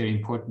this is very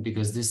important,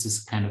 because this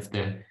is kind of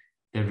the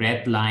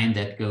red line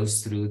that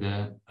goes through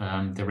the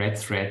red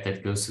thread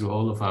that goes through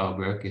all of our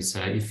work is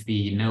if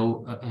we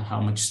know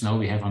how much snow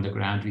we have on the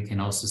ground, we can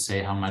also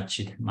say how much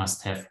it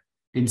must have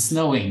been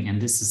snowing.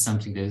 And this is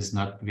something that is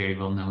not very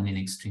well known in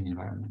extreme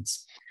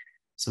environments.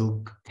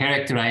 So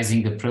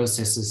characterizing the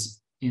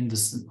processes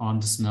on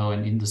the snow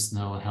and in the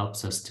snow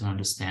helps us to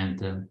understand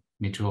the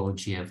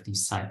meteorology of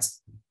these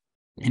sites.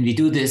 And we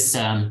do this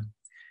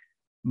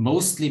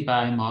mostly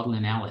by model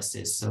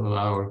analysis. So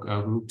our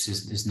group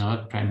is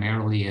not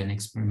primarily an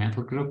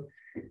experimental group.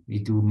 We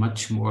do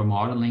much more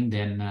modeling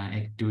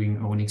than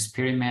doing own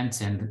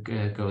experiments and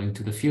going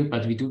to the field,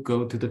 but we do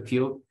go to the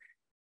field.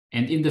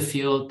 And in the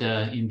field,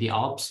 in the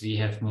Alps, we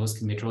have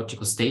mostly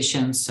meteorological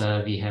stations.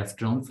 We have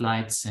drone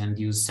flights and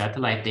use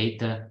satellite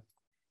data,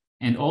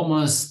 and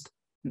almost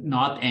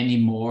not any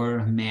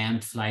more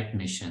manned flight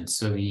missions.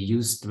 So we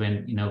used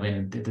when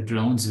the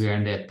drones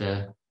weren't at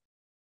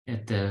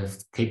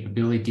the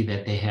capability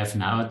that they have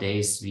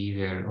nowadays, we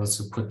were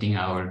also putting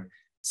our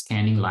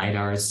scanning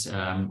LiDARs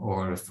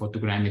or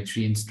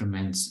photogrammetry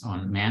instruments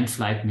on manned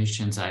flight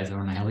missions, either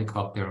on a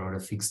helicopter or a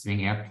fixed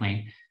wing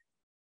airplane.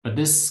 But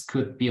this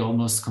could be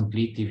almost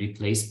completely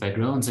replaced by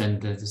drones,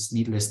 and it's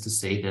needless to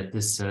say that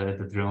this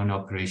the drone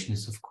operation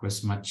is of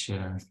course much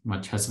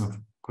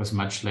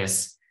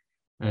less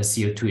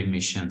CO2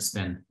 emissions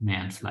than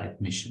manned flight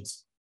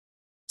missions.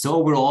 So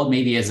overall,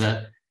 maybe as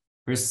a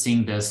first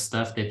thing, the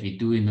stuff that we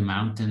do in the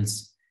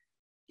mountains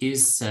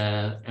is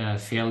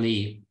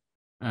fairly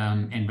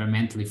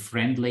environmentally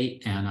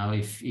friendly. And now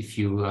if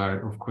you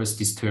are, of course,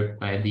 disturbed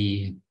by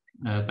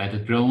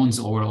the drones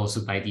or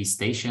also by these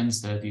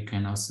stations, that you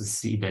can also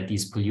see that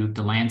these pollute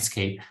the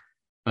landscape,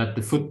 but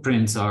the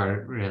footprints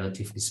are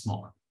relatively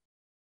small.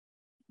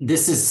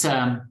 This is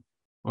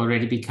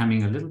already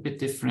becoming a little bit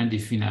different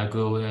if we now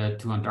go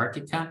to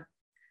Antarctica.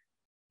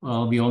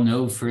 Well, we all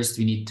know first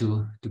we need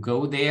to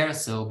go there.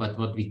 So, but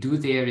what we do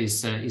there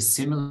is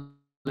similarly,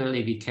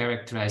 we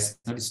characterize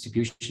snow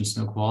distribution,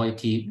 snow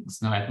quality,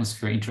 snow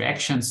atmosphere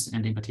interactions,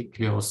 and in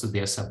particular also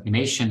their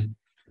sublimation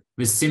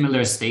with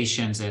similar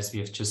stations as we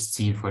have just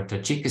seen for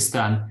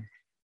Tajikistan.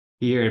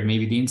 Here,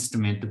 maybe the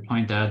instrument to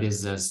point out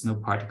is a snow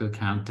particle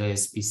counter,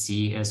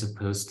 SPC, as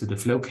opposed to the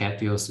flow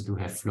cat. We also do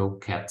have flow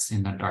cats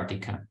in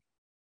Antarctica.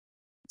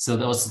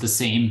 So also the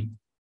same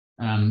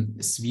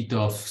suite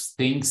of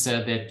things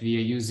that we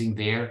are using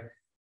there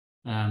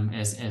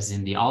as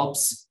in the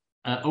Alps.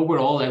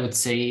 Overall, I would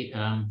say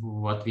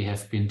what we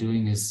have been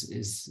doing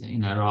is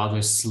in a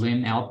rather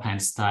slim alpine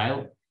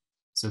style.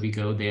 So we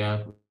go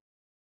there,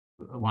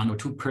 one or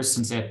two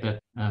persons at that,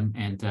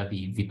 and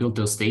we build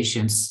those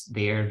stations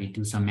there. We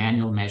do some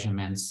manual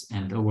measurements,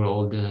 and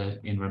overall the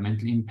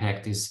environmental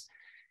impact is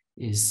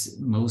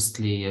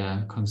mostly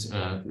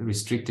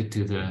restricted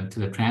to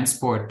the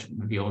transport.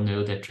 We all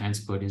know that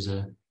transport is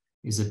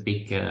a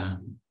big,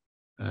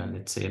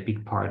 let's say, a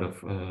big part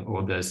of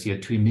all the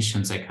CO2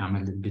 emissions. I come a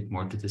little bit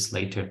more to this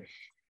later.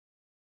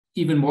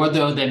 Even more,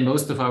 though, than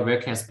most of our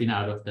work has been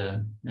out of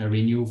the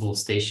renewable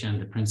station,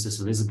 the Princess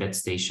Elizabeth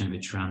station,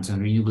 which runs on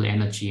renewable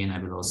energy, and I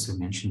will also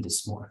mention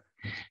this more.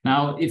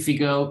 Now, if we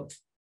go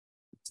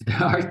to the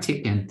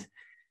Arctic, and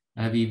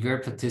we were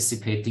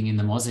participating in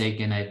the Mosaic,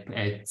 and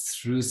I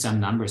threw some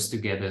numbers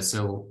together.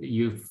 So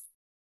you've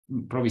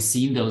probably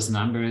seen those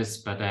numbers,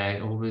 but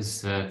I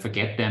always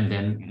forget them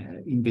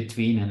then in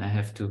between, and I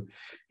have to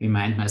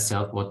remind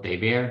myself what they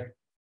were.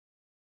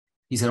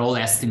 These are all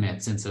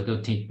estimates, and so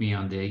don't take me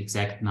on the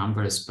exact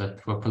numbers, but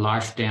for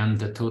Polarstern,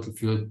 the total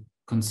fuel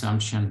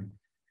consumption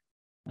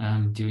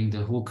during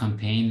the whole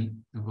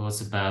campaign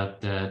was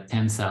about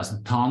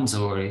 10,000 tons,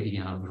 or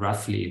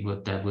roughly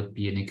what that would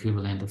be an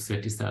equivalent of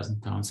 30,000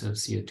 tons of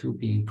CO2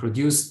 being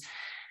produced.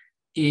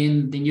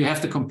 Then you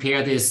have to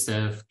compare this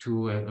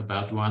to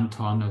about 1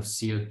 ton of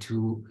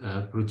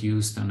CO2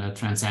 produced on a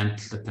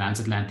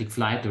transatlantic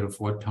flight, or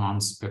 4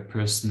 tons per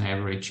person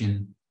average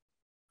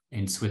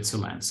in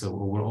Switzerland, so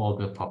overall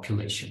the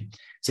population.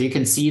 So you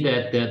can see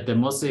that the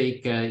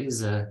Mosaic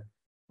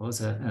was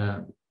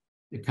a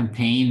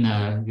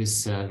campaign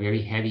with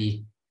very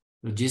heavy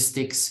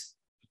logistics.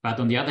 But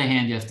on the other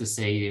hand, you have to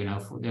say,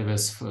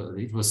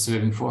 it was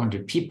serving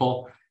 400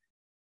 people,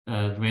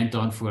 went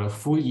on for a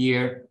full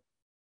year.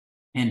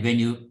 And when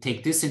you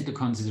take this into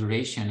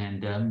consideration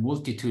and the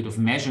multitude of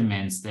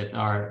measurements that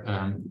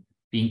are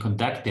being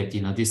conducted,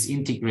 this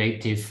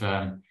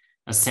integrative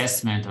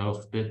assessment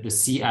of the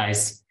sea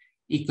ice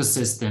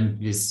ecosystem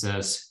with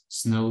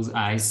snow,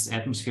 ice,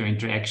 atmosphere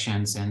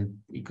interactions, and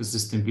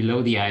ecosystem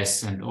below the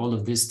ice, and all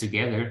of this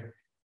together.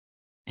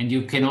 And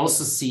you can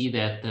also see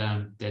that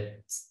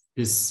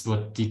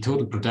what the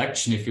total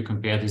production, if you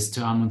compare this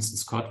to Amundsen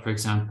Scott, for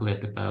example,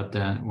 at about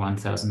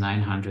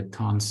 1,900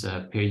 tons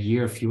per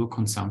year fuel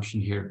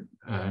consumption here,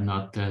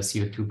 not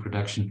CO2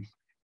 production,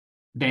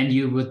 then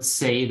you would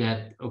say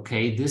that,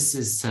 okay, this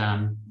is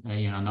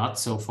not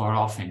so far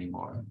off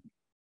anymore.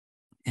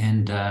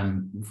 And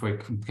for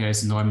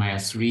comparison,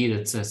 Neumeier 3,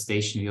 that's a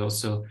station we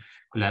also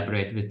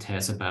collaborate with,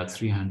 has about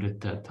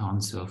 300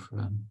 tons of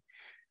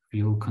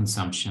fuel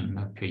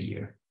consumption per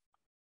year.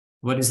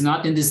 What is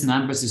not in these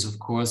numbers is, of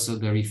course,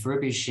 the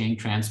refurbishing,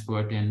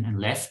 transport, and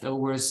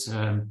leftovers.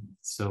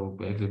 So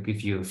I will give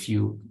you a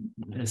few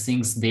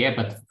things there.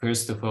 But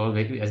first of all,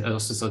 I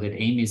also saw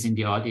that Amy is in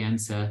the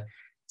audience.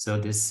 So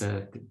this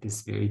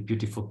very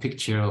beautiful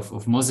picture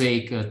of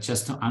Mosaic,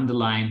 just to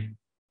underline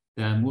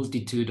the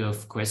multitude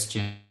of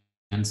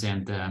questions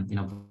and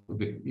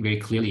very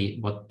clearly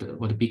what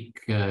a big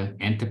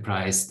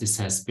enterprise this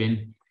has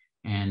been,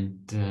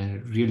 and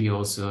really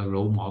also a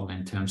role model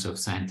in terms of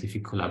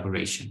scientific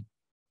collaboration.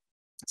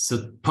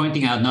 So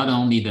pointing out not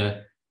only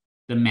the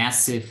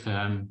massive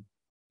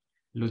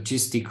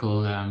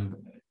logistical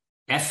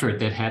effort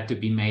that had to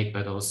be made,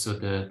 but also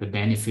the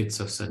benefits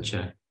of such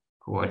a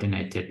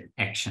coordinated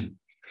action.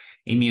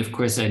 Amy, of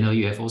course, I know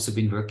you have also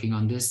been working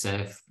on this.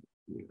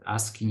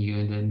 Asking you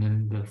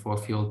in the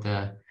forefield,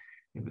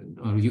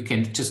 or you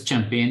can just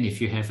jump in if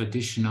you have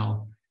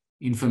additional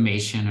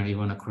information or you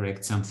want to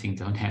correct something,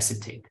 don't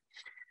hesitate.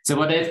 So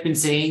what I've been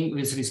saying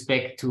with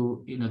respect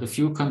to the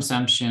fuel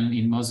consumption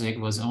in Mosaic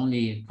was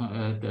only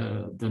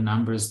the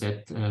numbers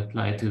that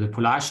apply to the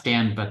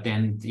Polarstern, but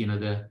then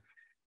the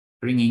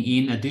bringing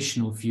in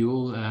additional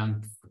fuel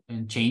and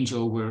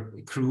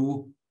changeover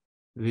crew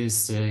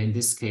with in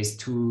this case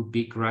 2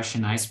 big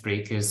Russian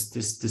icebreakers.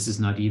 This is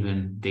not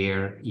even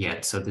there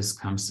yet, so this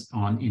comes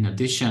on in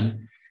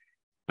addition.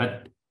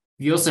 But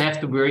we also have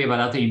to worry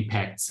about other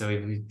impacts. So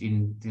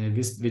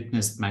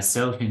witnessed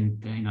myself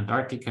in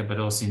Antarctica, but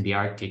also in the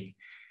Arctic.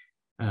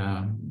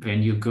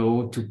 When you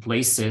go to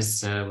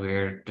places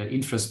where the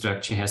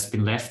infrastructure has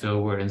been left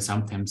over and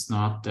sometimes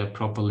not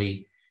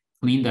properly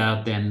cleaned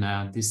out,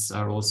 then these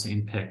are also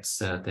impacts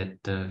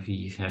that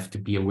we have to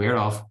be aware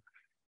of.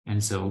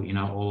 And so,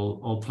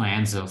 all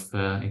plans of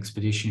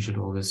expedition should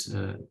always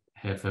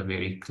have a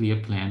very clear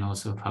plan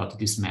also of how to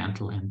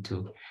dismantle and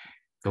to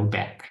go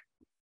back.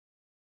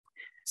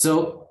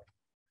 So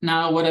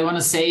now what I want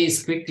to say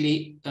is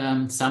quickly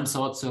some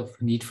sorts of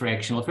need for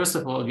action. Well, first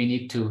of all, we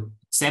need to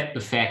accept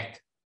the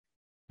fact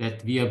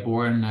that we are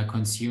born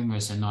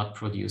consumers and not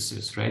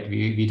producers, right?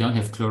 We don't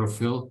have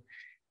chlorophyll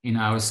in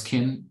our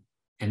skin.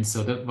 And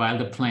so while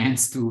the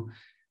plants to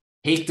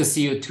take the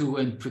CO2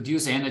 and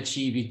produce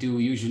energy, we do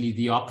usually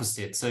the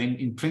opposite. So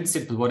in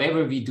principle,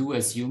 whatever we do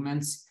as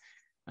humans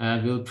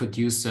will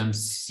produce some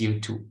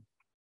CO2.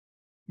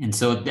 And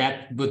so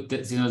that would,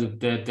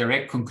 the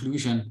direct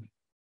conclusion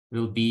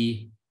will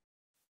be,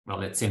 well,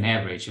 let's say an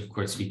average. Of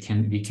course, we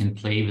can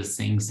play with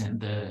things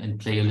and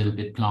play a little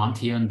bit plant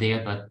here and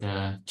there,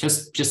 but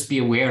just be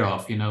aware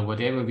of,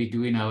 whatever we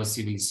do in our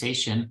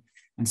civilization.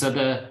 And so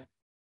the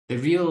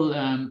real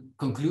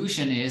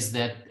conclusion is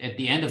that at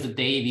the end of the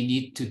day, we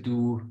need to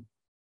do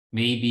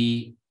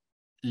maybe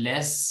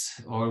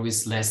less or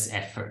with less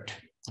effort.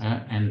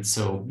 And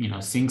so,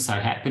 things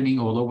are happening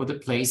all over the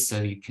place.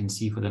 So you can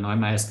see for the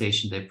Neumeier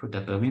station, they put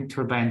up a wind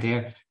turbine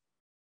there.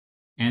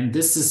 And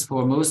this is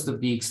for most of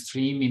the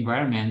extreme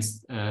environments,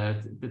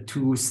 the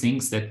 2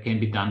 things that can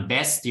be done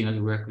best, the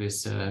work with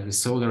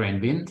solar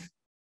and wind.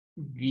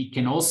 We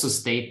can also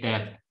state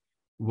that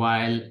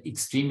while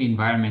extreme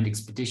environment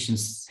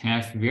expeditions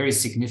have very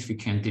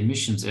significant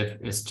emissions,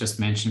 as just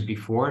mentioned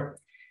before,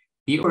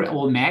 the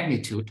overall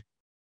magnitude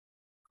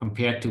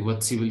compared to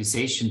what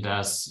civilization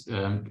does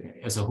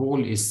as a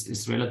whole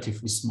is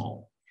relatively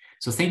small.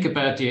 So think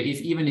about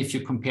even if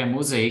you compare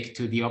Mosaic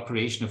to the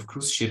operation of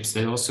cruise ships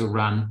that also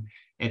run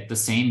at the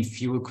same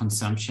fuel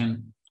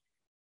consumption,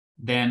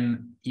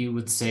 then you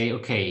would say,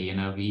 okay,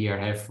 we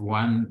have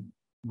one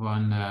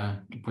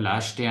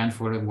Polarstern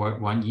for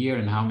 1 year,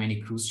 and how many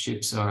cruise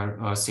ships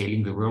are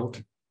sailing the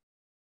world,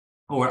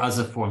 or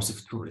other forms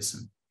of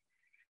tourism.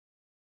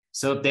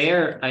 So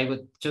there, I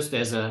would just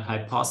as a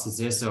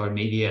hypothesis, or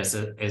maybe as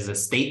a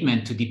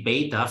statement to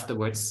debate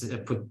afterwards,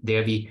 put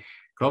there, we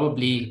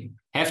probably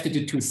have to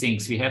do 2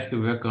 things. We have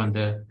to work on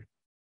the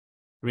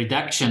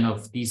reduction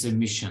of these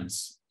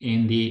emissions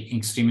in the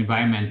extreme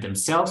environment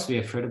themselves. We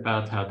have heard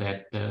about how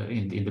that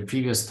in the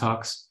previous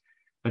talks.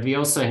 But we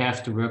also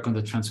have to work on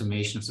the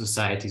transformation of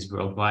societies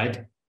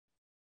worldwide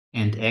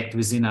and act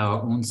within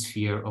our own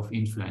sphere of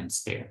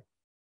influence there.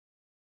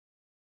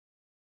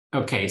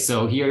 Okay,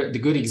 so here the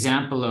good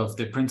example of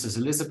the Princess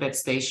Elizabeth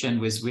station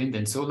with wind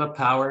and solar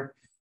power.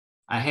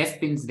 I have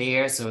been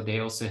there, so they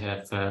also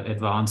have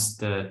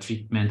advanced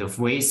treatment of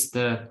waste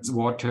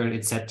water,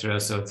 etc.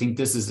 So I think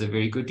this is a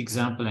very good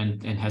example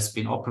and has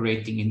been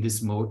operating in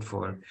this mode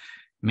for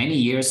many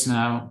years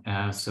now.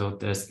 So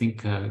I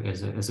think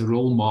as a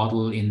role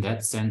model in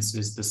that sense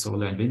is the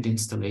solar and wind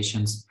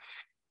installations.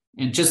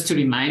 And just to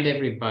remind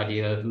everybody,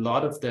 a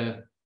lot of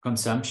the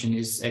consumption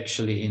is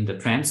actually in the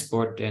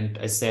transport. And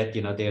I said,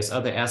 there's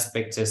other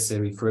aspects as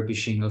the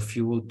refurbishing of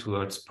fuel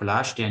towards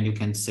Polarstern, and you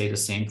can say the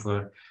same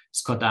for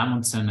Scott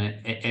Amundsen.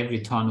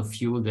 Every ton of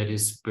fuel that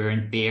is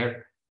burned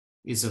there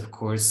is, of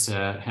course,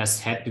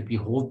 has had to be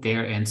hauled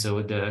there. And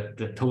so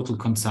the total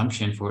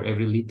consumption for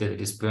every liter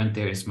that is burned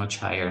there is much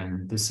higher.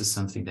 And this is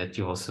something that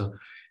you also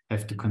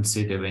have to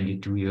consider when you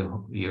do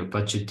your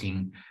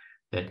budgeting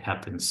that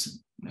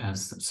happens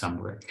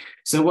somewhere.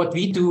 So what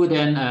we do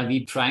then,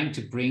 we're trying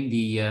to bring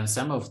the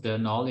some of the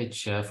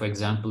knowledge, for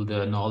example,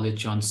 the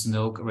knowledge on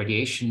snow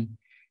radiation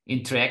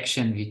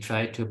interaction, we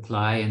try to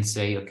apply and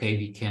say, okay,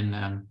 we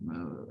can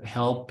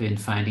help in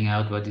finding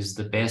out what is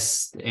the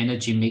best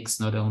energy mix,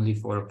 not only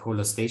for a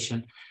polar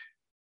station,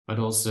 but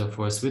also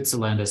for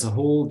Switzerland as a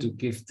whole, to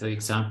give the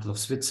example of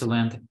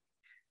Switzerland.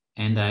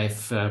 And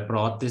I've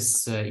brought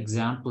this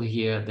example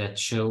here that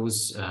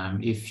shows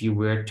if you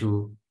were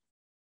to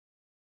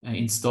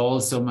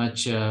install so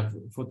much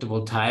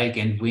photovoltaic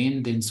and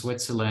wind in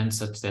Switzerland,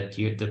 such that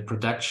the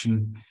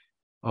production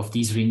of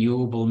these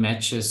renewable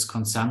matches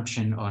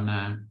consumption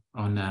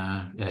on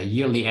a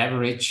yearly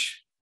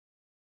average,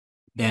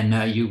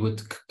 then you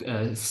would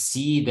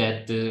see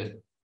that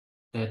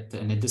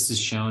and this is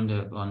shown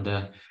on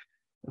the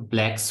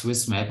black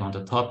Swiss map on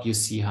the top. You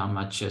see how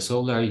much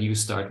solar. You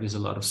start with a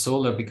lot of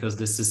solar because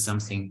this is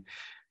something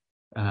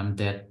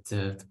that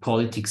the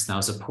politics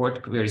now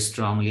support very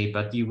strongly,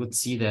 but you would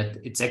see that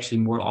it's actually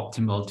more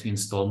optimal to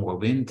install more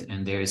wind,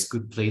 and there is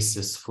good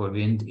places for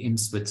wind in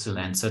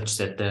Switzerland, such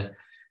that the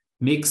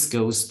mix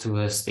goes to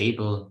a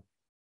stable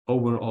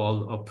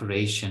overall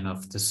operation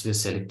of the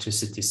Swiss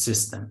electricity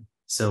system.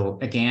 So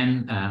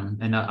again,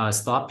 and I'll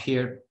stop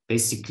here,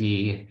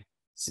 basically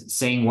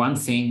saying one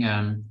thing,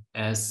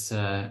 as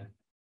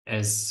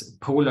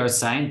polar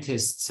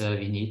scientists,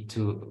 we need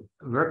to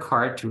work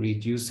hard to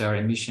reduce our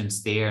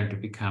emissions there and to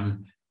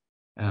become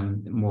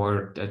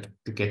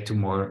to get to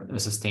more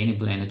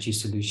sustainable energy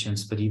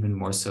solutions. But even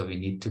more so, we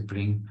need to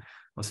bring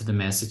also the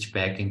message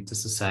back into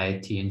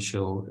society and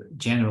show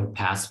general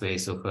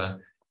pathways of a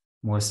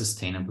more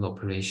sustainable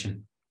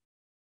operation.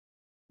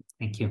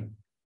 Thank you.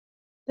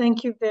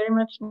 Thank you very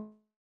much,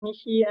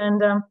 Michi.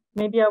 And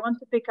maybe I want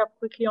to pick up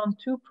quickly on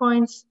 2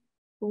 points.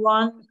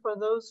 One, for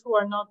those who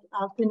are not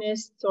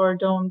alpinists or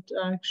don't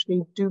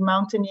actually do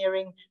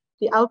mountaineering,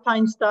 the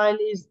alpine style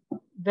is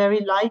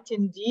very light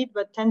indeed,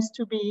 but tends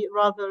to be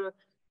rather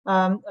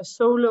a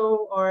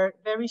solo or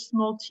very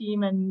small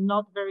team and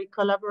not very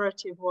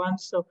collaborative one.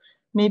 So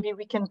maybe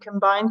we can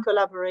combine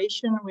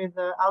collaboration with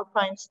the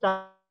alpine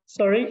style.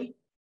 Sorry.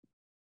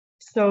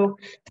 So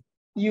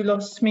you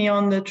lost me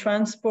on the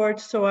transport.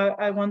 So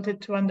I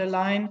wanted to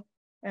underline,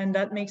 and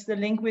that makes the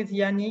link with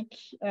Yannick,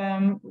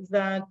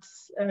 that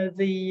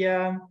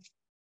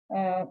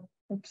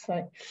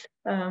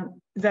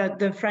that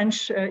the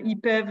French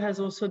IPEV has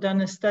also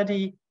done a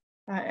study,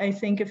 I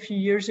think a few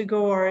years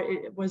ago, or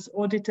it was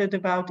audited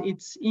about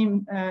its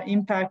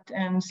impact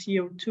and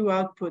CO2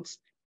 outputs.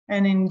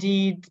 And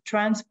indeed,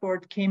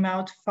 transport came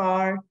out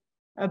far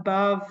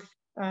above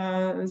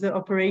the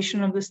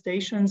operation of the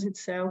stations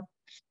itself.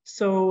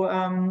 So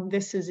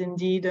this is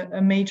indeed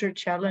a major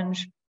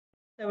challenge.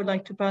 I would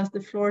like to pass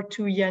the floor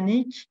to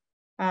Yannick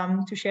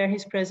to share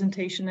his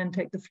presentation and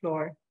take the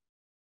floor.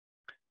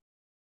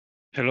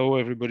 Hello,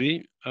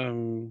 everybody.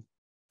 I'm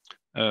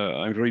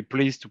very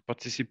pleased to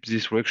participate in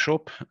this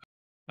workshop.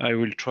 I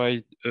will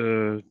try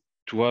to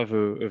have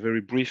a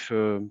very brief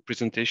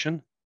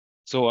presentation.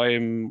 So I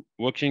am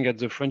working at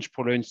the French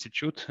Polar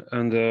Institute,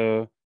 and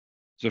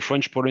the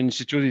French Polar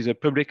Institute is a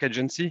public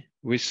agency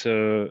with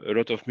a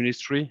lot of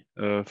ministry,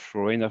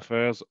 foreign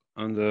affairs,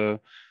 and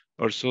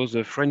also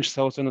the French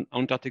Southern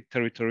Antarctic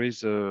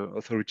Territories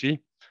Authority,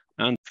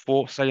 and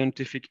 4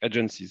 scientific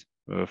agencies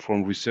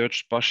from research,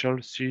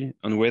 spatial, sea,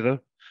 and weather.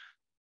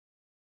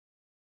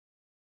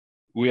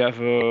 We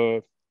have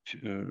a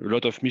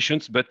lot of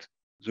missions, but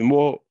the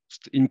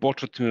most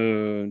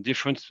important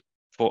difference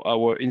for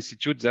our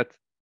institute that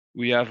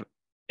we have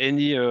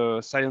any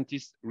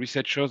scientists,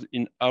 researchers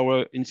in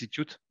our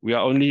institute. We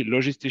are only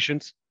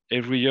logisticians.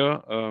 Every year,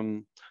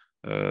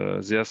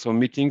 there are some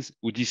meetings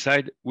who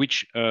decide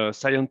which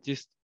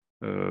scientists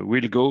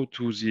will go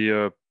to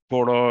the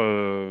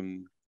polar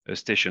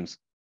stations.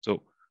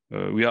 So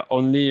we are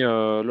only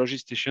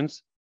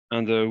logisticians,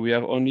 and we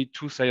have only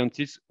 2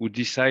 scientists who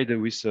decide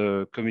with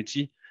a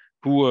committee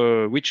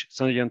which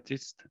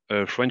scientist,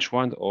 French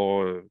one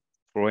or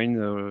foreign,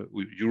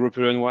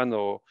 European one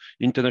or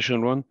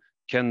international one,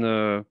 can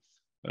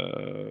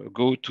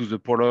go to the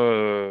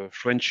polar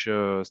French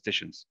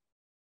stations.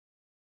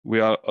 We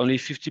are only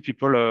 50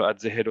 people at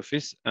the head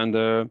office, and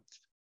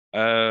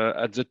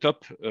at the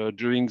top,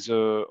 during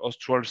the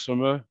austral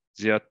summer,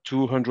 there are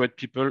 200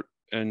 people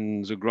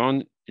on the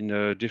ground in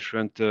a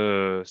different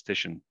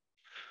station.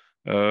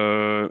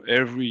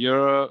 Every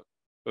year,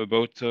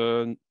 about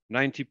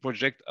 90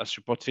 projects are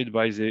supported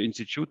by the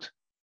institute,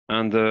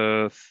 And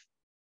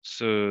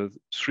so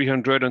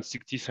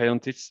 360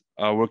 scientists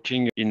are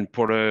working in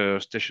polar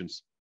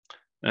stations.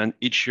 And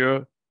each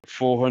year,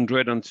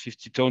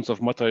 450 tons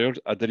of materials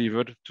are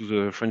delivered to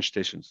the French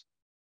stations.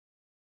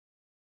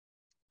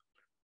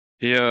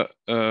 Here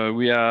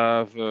we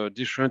have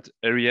different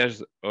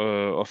areas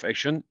of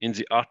action in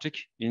the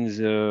Arctic, in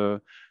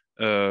the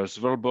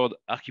Svalbard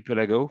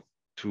archipelago.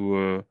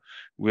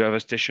 We have a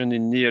station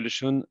in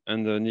Elshout,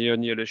 and near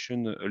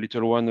Elshout, a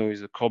little one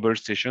is a Korbel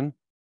station.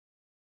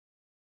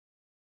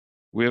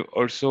 We have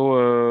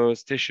also a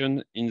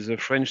station in the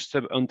French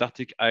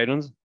sub-Antarctic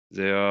islands.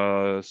 There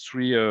are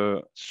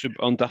 3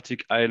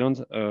 sub-Antarctic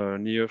islands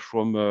near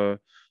from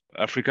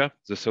Africa,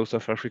 the south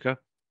of Africa,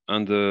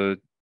 and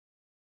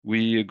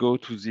we go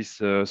to this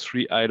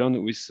 3 islands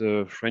with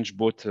a French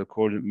boat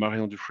called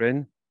Marion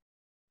Dufresne.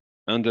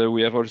 And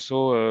we have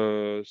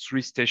also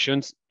 3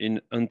 stations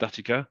in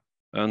Antarctica.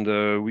 And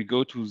we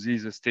go to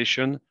this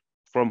station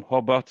from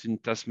Hobart in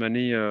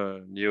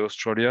Tasmania, near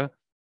Australia,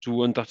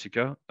 to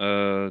Antarctica,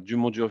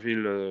 Dumont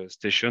d'Urville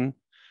station.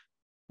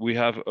 We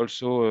have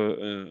also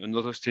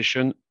another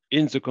station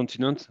in the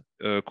continent,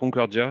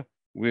 Concordia,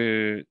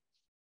 with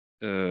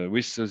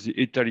the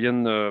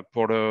Italian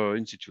Polar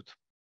Institute.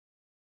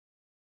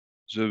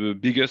 The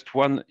biggest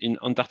one in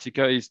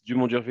Antarctica is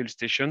Dumont d'Urville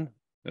station.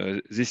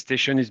 This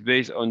station is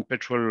based on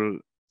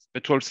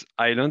Petrol's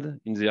Island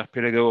in the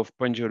archipelago of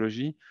Point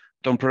Geology.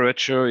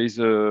 Temperature is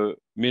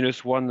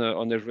 -1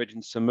 on average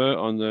in summer,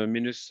 and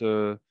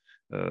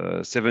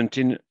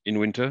 -17 in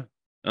winter.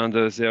 And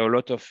there are a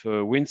lot of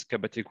winds,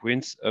 Kabatic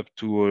winds, up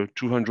to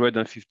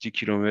 250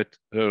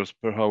 kilometers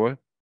per hour.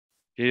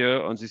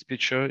 Here on this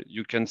picture,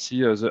 you can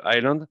see the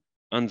island,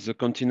 and the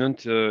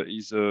continent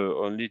is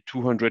only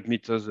 200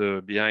 meters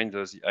behind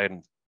the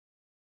island.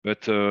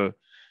 But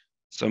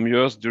some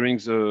years during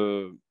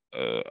the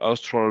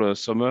austral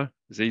summer,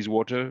 there is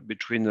water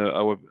between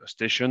our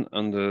station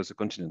and the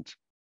continent.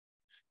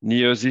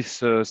 Near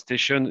this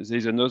station, there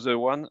is another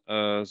one,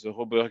 the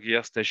Robert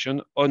Gear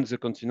station on the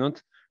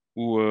continent,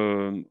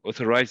 who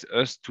authorized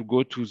us to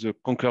go to the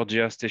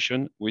Concordia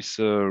station with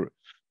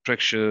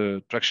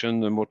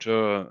traction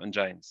motor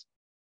engines.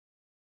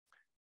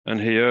 And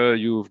here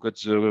you've got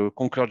the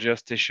Concordia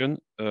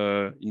station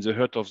in the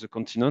heart of the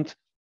continent,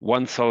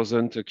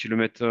 1,000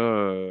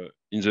 kilometers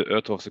in the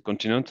heart of the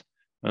continent.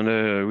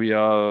 And we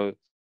are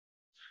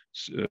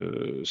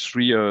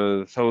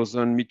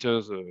 3,000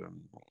 meters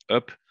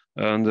up.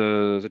 And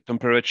the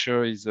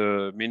temperature is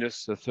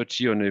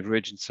 -30 on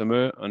average in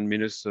summer and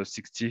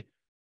 -60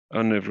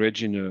 on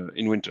average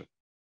in winter.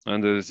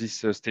 And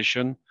this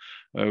station,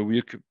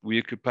 we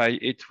occupy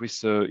it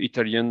with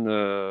Italian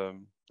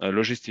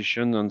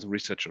logistician and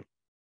researcher.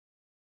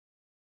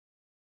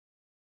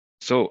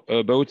 So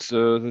about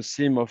the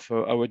theme of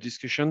our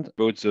discussion,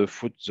 about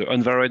the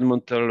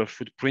environmental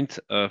footprint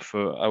of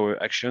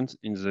our actions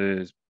in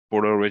the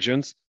polar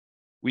regions,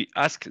 we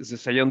ask the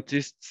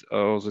scientists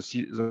or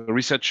the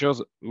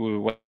researchers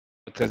what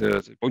is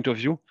the point of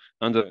view,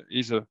 and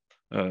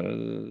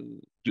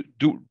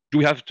do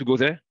we have to go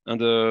there?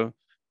 And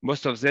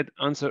most of them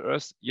answer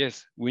us,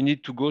 yes, we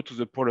need to go to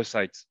the polar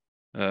sites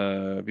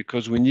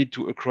because we need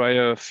to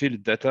acquire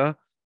field data,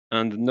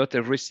 and not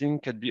everything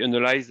can be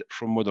analyzed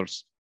from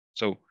models.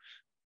 So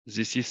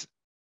this is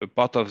a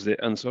part of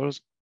the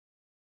answers.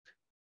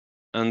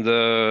 And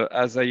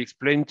as I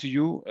explained to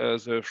you,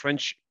 the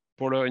French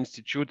Polar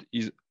Institute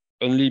is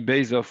only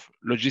based off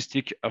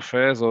logistic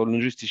affairs or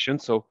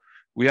logisticians. So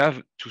we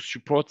have to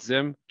support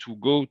them to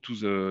go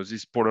to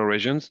these polar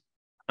regions.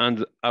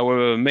 And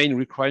our main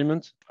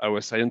requirement,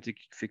 our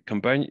scientific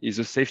campaign, is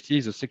the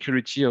safety, the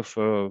security of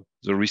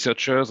the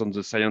researchers and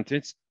the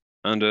scientists.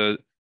 And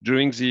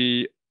during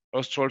the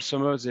austral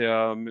summer, there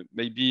are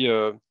maybe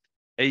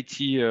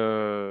 80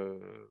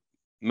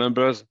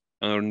 members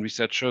and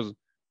researchers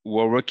who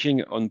are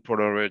working on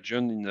polar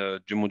region in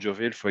Dumont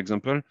d'Urville, for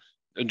example.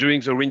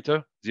 During the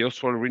winter, the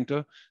austral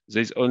winter,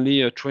 there's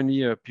only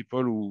 20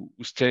 people who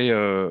stay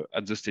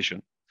at the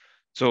station.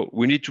 So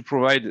we need to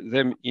provide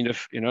them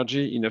enough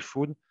energy, enough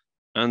food,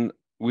 and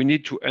we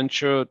need to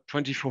ensure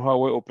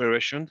 24-hour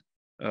operation.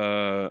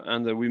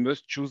 And we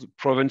must choose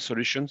proven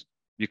solutions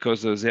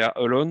because they are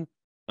alone,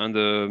 and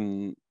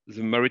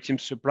the maritime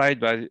supplied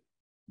by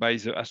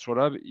the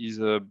Astrolab is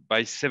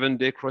by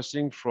 7-day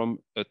crossing from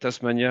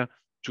Tasmania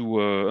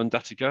to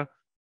Antarctica.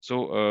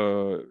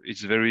 So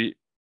it's very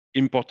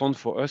important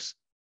for us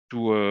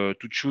to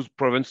choose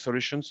proven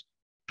solutions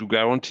to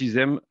guarantee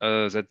them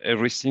that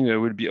everything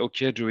will be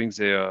okay during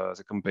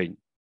the campaign.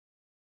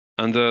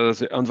 And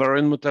the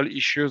environmental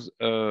issues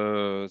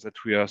that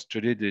we are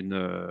studied in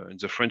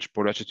the French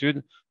Polar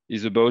Institute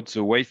is about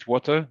the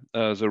wastewater,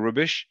 the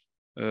rubbish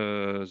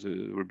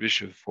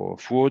for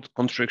food,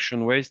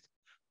 construction waste.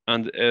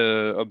 And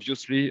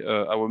obviously,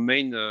 our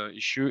main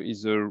issue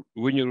is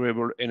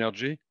renewable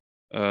energy,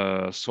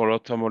 solar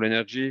thermal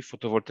energy,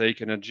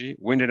 photovoltaic energy,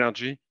 wind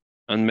energy,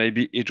 and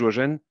maybe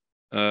hydrogen.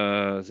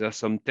 There are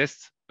some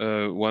tests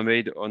were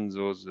made on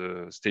those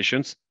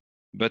stations,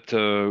 but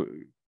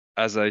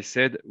as I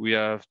said, we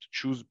have to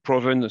choose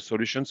proven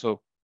solutions.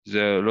 So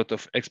There are a lot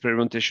of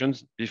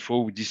experimentations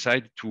before we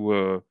decide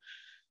to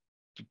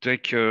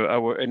take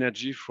our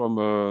energy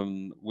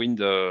from wind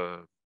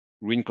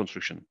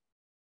construction.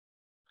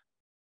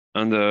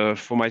 And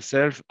for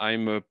myself,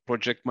 I'm a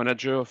project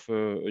manager of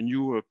a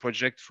new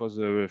project for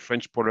the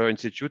French Polar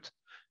Institute,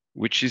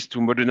 which is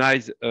to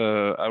modernize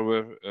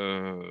our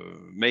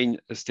main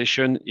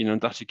station in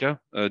Antarctica,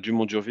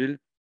 Dumont-d'Urville.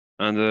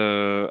 And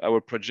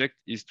our project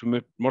is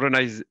to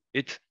modernize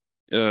it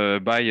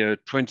by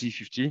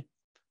 2050.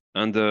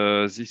 And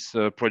this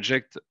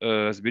project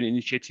has been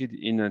initiated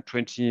in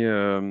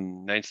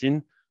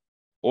 2019.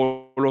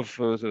 All of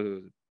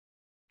the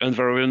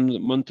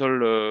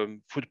environmental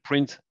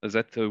footprint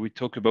that we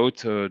talk about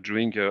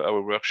during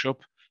our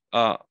workshop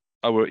are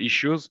our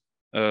issues,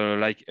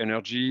 like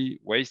energy,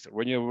 waste,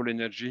 renewable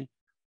energy.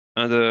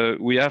 And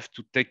we have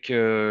to take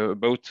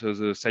about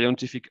the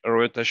scientific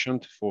orientation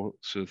for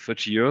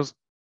 30 years.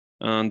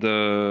 And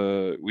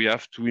we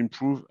have to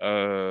improve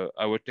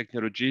our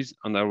technologies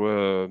and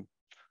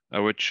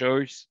our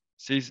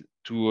choices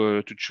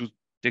to choose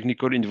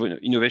technical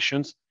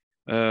innovations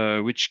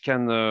which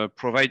can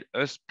provide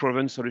us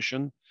proven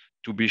solution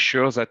to be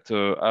sure that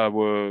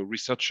our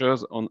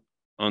researchers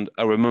and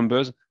our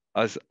members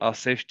are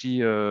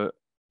safety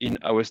in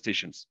our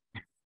stations.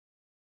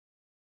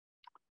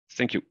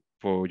 Thank you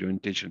for your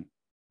attention.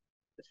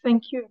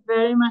 Thank you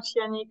very much,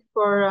 Yannick,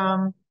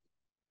 for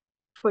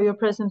your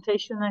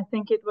presentation. I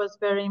think it was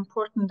very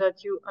important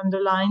that you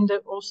underlined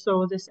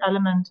also this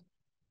element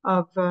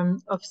of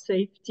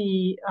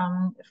safety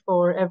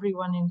for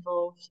everyone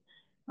involved.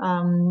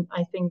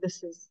 I think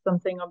this is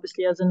something,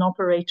 obviously, as an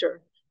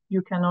operator,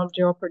 you cannot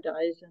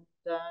jeopardize, and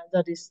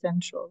that is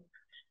central.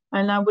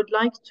 And I would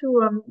like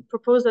to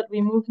propose that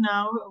we move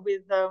now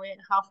with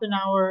half an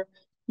hour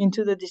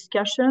into the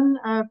discussion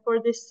for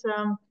this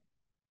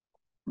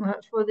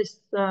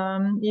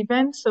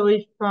event. So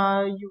if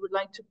you would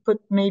like to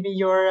put maybe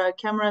your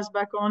cameras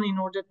back on in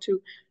order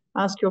to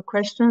ask your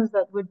questions,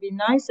 that would be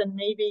nice. And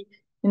maybe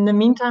in the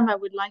meantime, I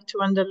would like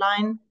to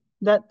underline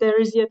that there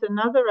is yet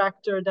another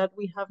actor that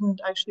we haven't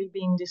actually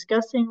been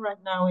discussing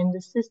right now in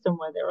the system,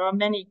 where there are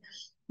many,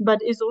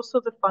 but is also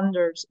the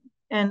funders.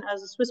 And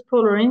as a Swiss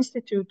Polar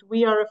Institute,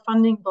 we are a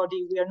funding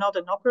body. We are not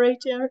an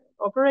operator.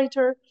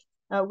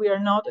 We are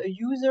not a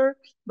user,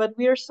 but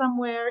we are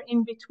somewhere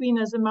in between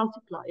as a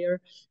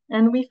multiplier.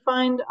 And we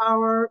find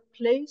our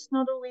place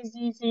not always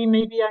easy,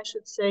 maybe I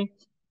should say,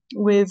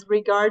 with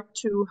regard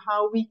to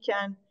how we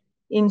can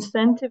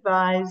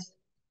incentivize,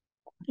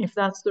 if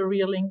that's the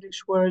real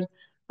English word,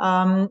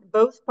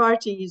 both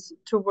parties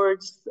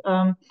towards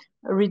a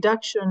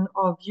reduction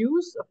of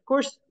use. Of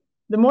course,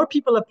 the more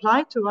people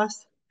apply to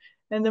us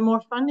and the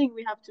more funding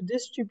we have to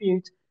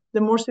distribute,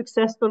 the more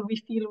successful we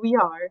feel we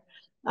are.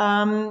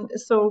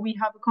 So we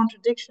have a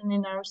contradiction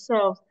in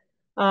ourselves.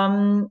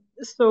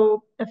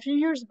 So a few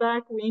years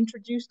back, we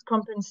introduced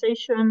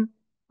compensation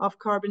of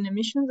carbon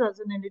emissions as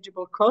an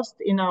eligible cost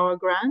in our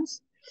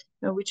grants,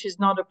 which is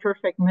not a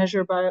perfect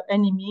measure by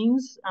any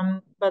means,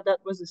 but that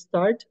was a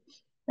start.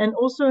 And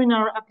also in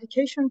our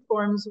application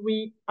forms,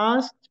 we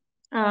asked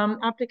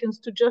applicants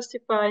to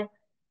justify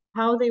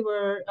how they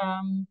were,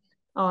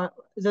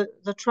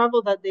 the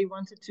travel that they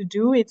wanted to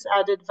do, its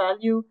added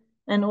value,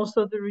 and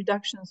also the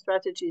reduction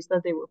strategies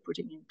that they were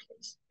putting in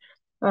place.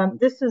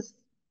 This is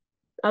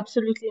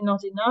absolutely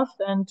not enough,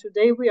 and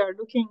today we are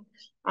looking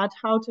at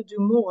how to do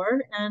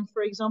more. And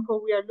for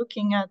example, we are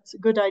looking at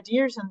good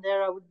ideas, and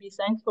there I would be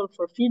thankful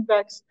for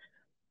feedbacks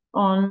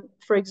on,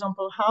 for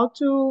example, how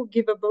to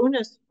give a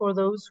bonus for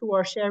those who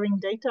are sharing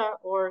data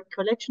or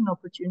collection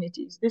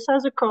opportunities. This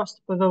has a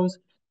cost for those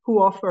who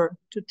offer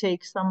to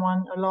take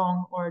someone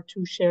along or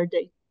to share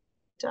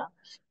data.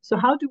 So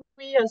how do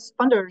we as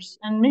funders,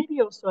 and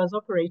maybe also as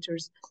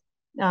operators,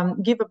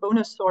 give a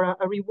bonus or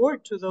a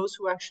reward to those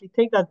who actually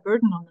take that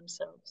burden on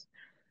themselves?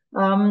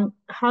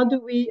 How do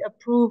we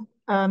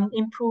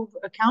improve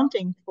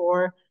accounting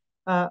for,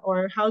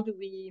 or how do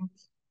we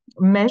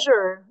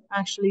measure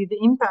actually the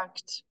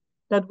impact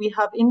that we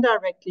have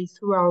indirectly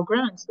through our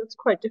grants? That's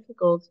quite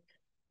difficult.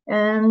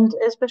 And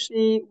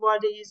especially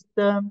what is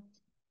the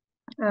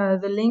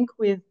link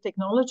with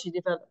technology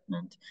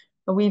development?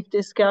 We've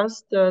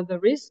discussed the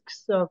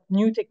risks of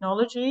new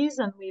technologies,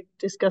 and we've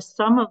discussed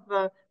some of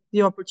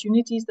the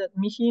opportunities that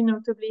Michi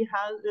notably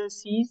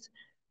sees,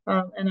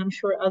 and I'm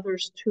sure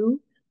others too.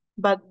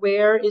 But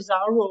where is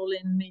our role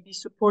in maybe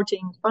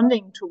supporting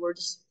funding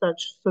towards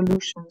such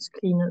solutions,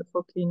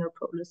 for cleaner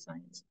polar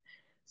science?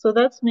 So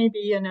that's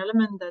maybe an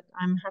element that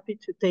I'm happy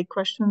to take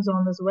questions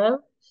on as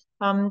well.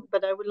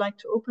 But I would like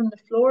to open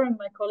the floor, and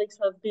my colleagues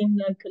have been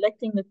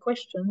collecting the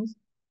questions.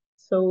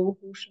 So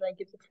who should I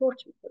give the floor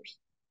to first?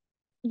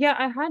 Yeah,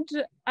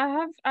 I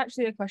have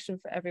actually a question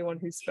for everyone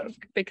who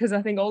spoke, because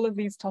I think all of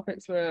these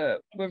topics were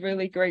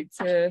really great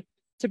to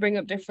bring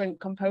up different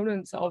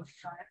components of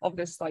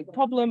this like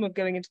problem of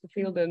going into the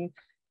field and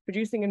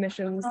producing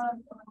emissions.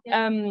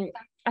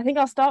 I think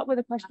I'll start with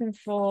a question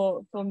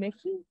for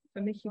Michi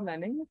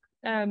Lenning.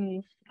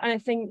 And I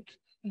think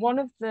one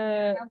of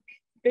the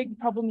big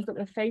problems that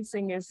we're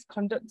facing is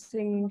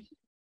conducting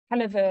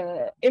kind of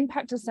a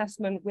impact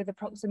assessment with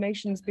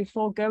approximations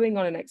before going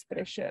on an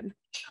expedition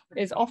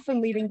is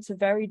often leading to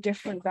very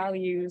different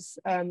values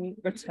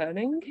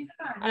returning.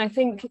 And I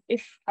think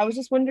I was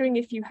just wondering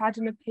if you had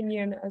an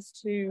opinion as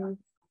to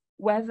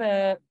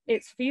whether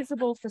it's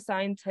feasible for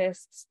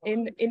scientists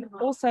in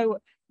also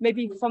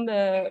maybe from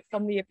the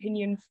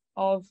opinion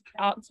of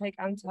Arctic,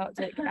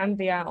 Antarctic and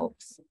the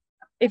Alps,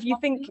 if you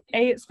think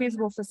it's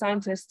feasible for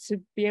scientists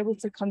to be able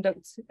to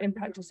conduct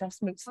impact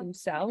assessments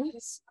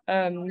themselves,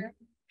 and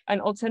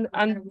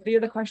the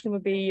other question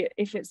would be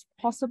if it's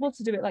possible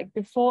to do it like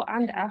before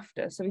and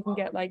after, so we can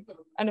get like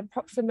an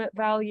approximate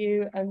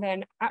value and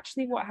then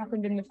actually what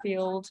happened in the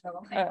field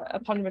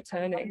upon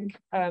returning,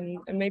 and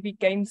maybe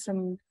gain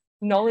some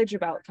knowledge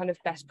about kind of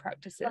best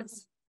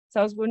practices. So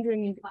I was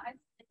wondering,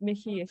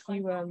 Mickey, if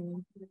you have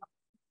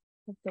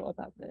thought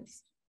about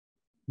this.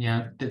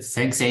 Yeah,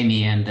 thanks,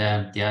 Amy. And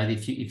yeah,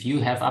 if you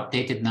have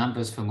updated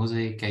numbers for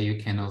Mosaic,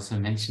 you can also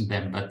mention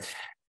them. But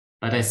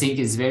I think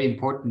it's very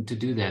important to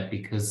do that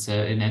because,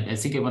 and I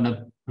think I want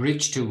to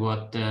bridge to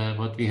what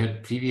we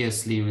heard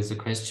previously with a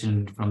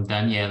question from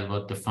Danièle,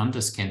 what the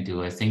funders can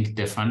do. I think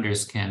the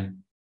funders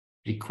can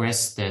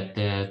request that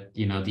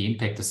the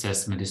impact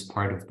assessment is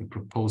part of the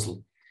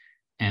proposal,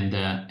 and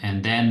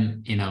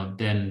then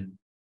then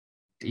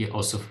you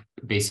also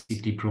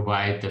basically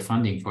provide the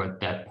funding for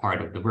that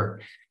part of the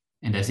work.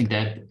 And I think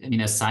that,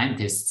 as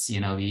scientists,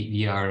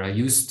 we are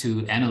used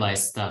to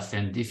analyze stuff.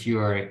 And if you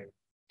are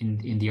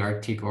in the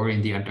Arctic or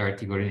in the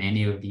Antarctic or in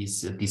any of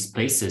these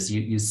places,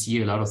 you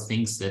see a lot of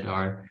things that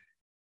are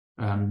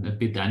a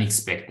bit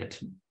unexpected.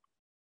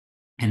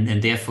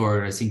 And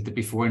therefore, I think the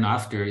before and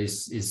after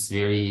is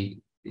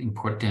very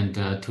important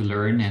to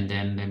learn. And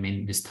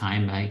then, this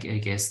time, I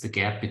guess the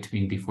gap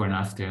between before and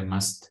after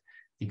must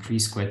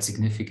decrease quite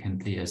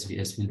significantly as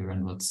we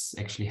learn what's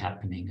actually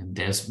happening. And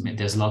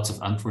there's lots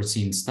of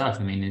unforeseen stuff.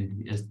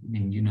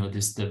 You know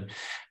this the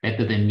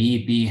better than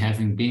me,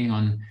 being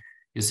on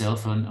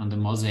yourself on the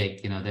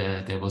Mosaic.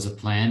 There was a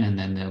plan, and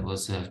then there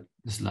was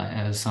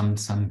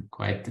some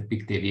quite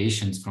big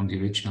deviations from the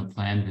original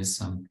plan with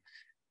some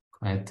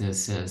quite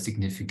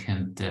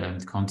significant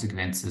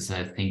consequences,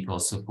 I think,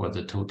 also for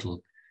the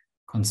total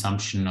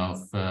consumption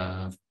of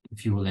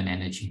fuel and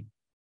energy.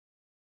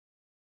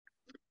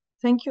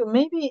 Thank you.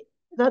 Maybe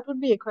that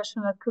would be a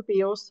question that could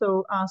be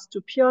also asked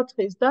to Pjotr.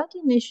 Is that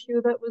an issue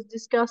that was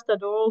discussed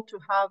at all, to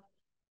have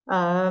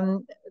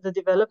the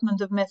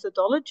development of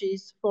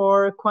methodologies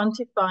for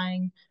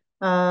quantifying,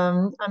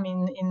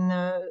 in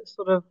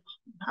sort of,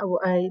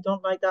 I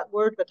don't like that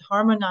word, but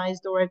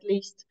harmonized, or at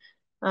least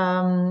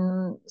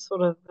I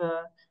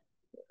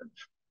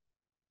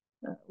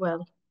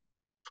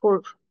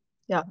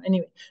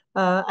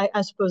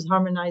suppose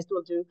harmonized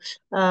will do,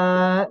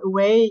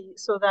 way,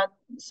 so that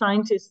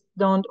scientists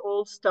don't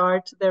all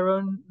start their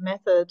own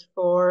method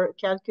for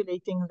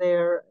calculating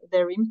their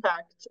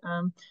impact.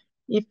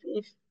 If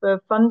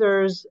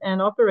funders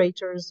and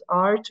operators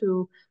are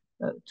to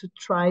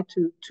try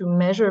to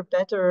measure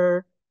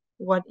better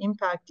what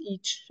impact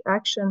each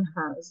action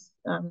has,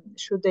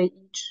 should they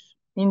each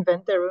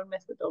invent their own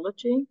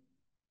methodology?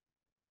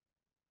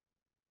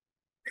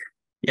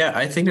 Yeah,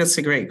 I think that's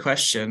a great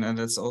question. And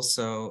it's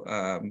also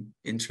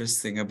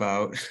interesting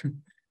about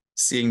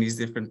seeing these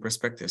different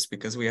perspectives,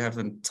 because we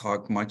haven't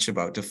talked much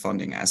about the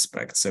funding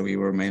aspect. So we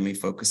were mainly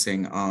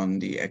focusing on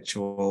the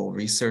actual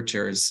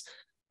researchers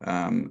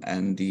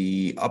and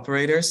the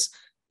operators,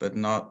 but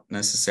not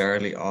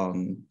necessarily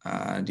on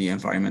the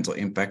environmental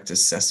impact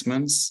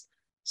assessments.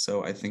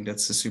 So I think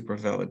that's a super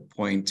valid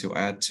point to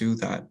add to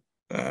that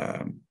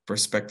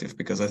perspective,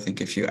 because I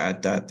think if you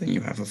add that, then you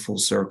have a full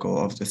circle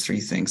of the three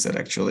things that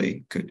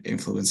actually could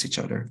influence each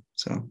other.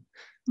 So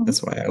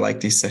that's why I like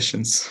these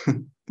sessions.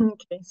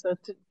 Okay, so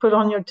to put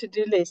on your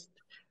to-do list.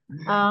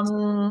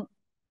 And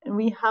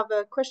we have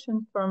a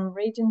question from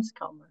Regence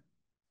Kalmer.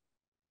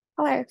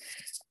 Hello.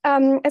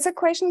 It's a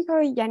question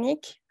for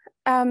Yannick,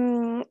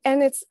 and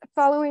it's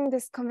following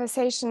this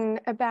conversation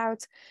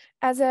about,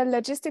 as a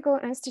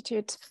logistical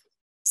institute,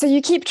 so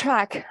you keep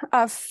track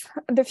of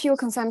the fuel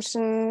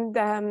consumption,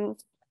 the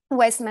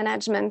waste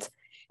management,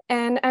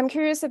 and I'm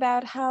curious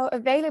about how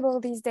available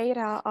these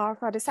data are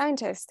for the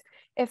scientists.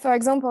 If, for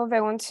example,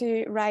 they want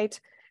to write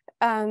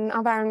an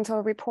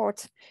environmental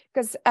report,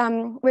 because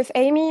with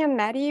Amy and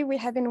Maddie, we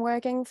have been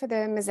working for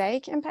the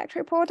Mosaic impact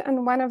report,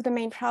 and one of the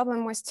main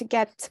problems was to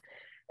get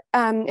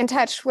in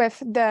touch with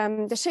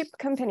the ship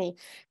company,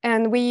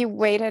 and we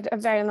waited a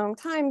very long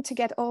time to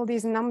get all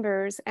these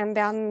numbers, and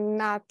they're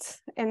not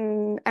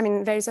in,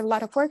 there's a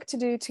lot of work to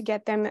do to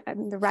get them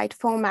in the right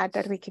format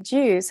that we could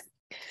use.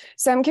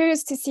 So I'm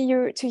curious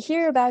to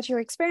hear about your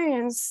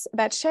experience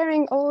about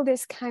sharing all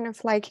this kind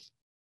of like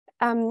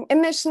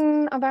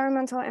emission,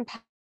 environmental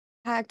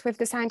impact with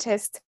the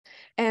scientists,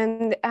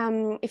 and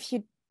if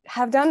you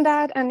have done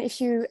that, and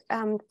if you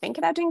think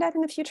about doing that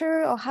in the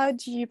future, or how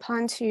do you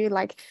plan to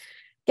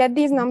get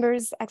these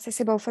numbers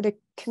accessible for the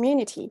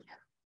community?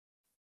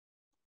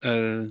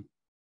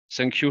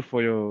 Thank you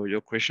for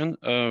your question.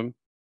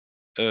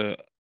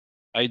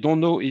 I don't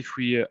know if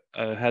we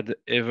had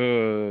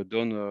ever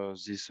done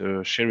this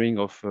sharing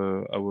of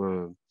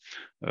our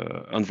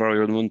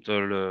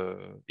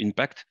environmental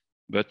impact,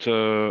 but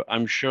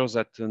I'm sure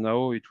that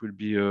now it will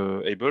be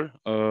able.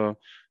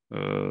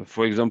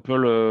 For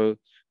example,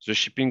 the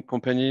shipping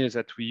company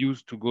that we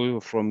use to go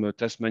from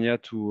Tasmania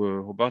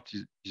to Hobart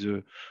is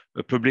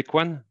a public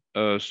one.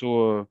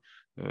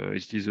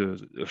 It is a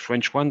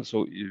French one.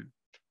 So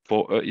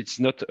it's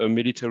not a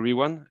military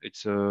one.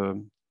 It's a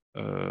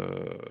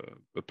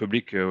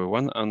public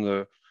one,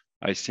 and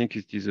I think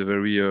it is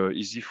very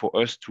easy for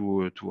us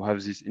to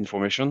have this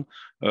information.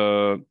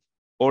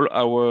 All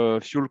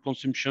our fuel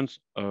consumptions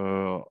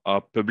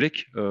are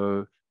public.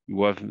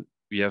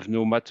 We have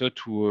no matter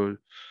to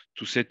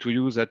say to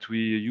you that we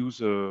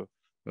use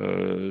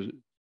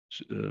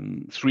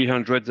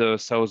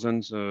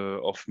 300,000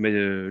 of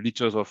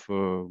liters of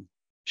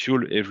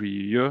fuel every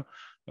year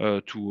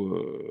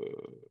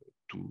to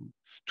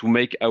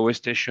make our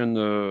station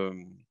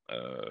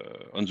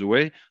on the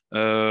way.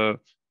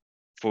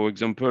 For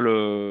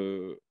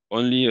example,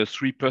 only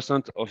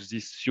 3% of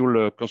this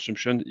fuel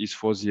consumption is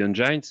for the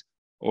engines.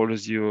 All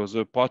the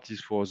other part is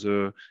for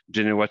the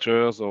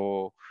generators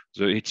or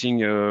the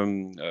heating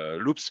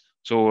loops.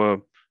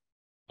 So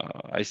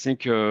I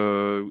think we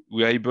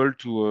are able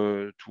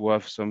to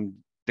have some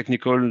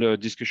technical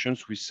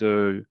discussions with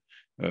you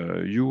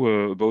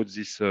about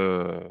this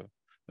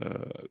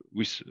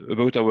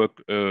about our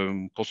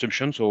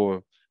consumption.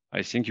 So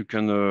I think you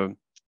can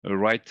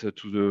write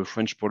to the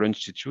French Polar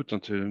Institute,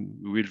 and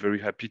we will very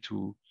happy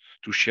to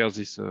share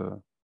this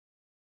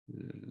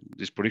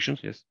these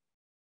predictions. Yes.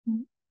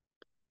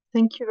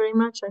 Thank you very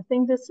much. I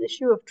think this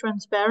issue of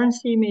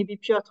transparency, maybe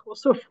Pjotr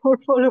also for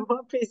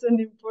follow-up, is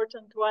an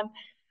important one.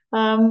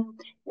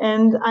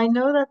 And I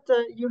know that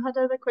you had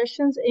other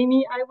questions.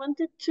 Amy, I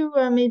wanted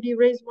to maybe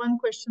raise one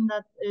question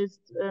that is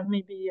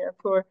maybe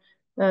for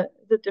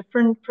the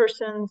different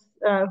persons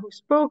who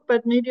spoke,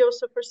 but maybe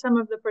also for some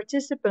of the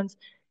participants,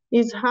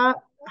 is how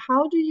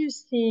do you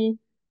see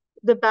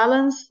the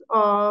balance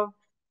of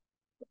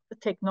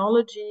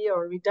technology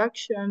or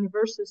reduction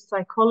versus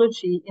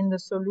psychology in the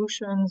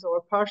solutions or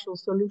partial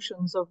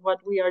solutions of what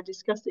we are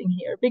discussing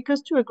here?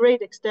 Because to a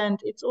great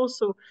extent, it's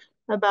also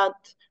about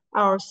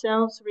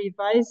ourselves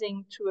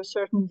revising to a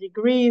certain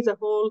degree the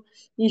whole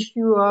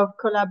issue of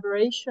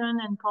collaboration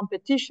and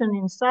competition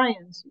in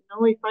science. You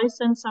know, if I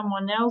send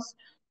someone else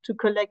to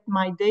collect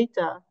my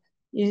data,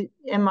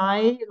 am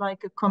I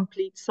like a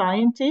complete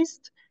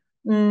scientist?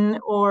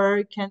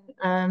 Or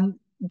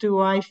do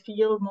I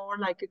feel more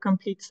like a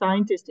complete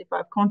scientist if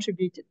I've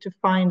contributed to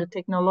find a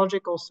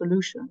technological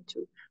solution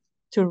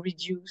to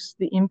reduce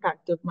the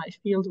impact of my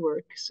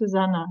fieldwork?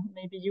 Susana,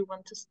 maybe you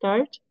want to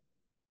start?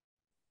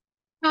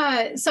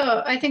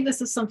 So I think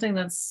this is something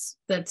that's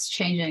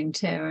changing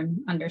too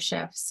and under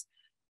shifts.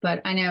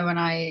 But I know when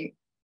I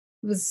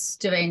was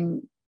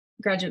doing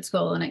graduate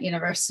school and at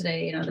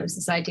university, you know, there's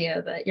this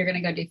idea that you're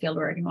going to go do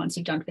fieldwork, and once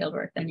you've done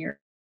fieldwork, then you're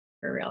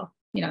real,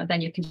 you know,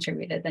 then you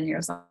contributed, then you're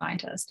a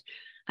scientist.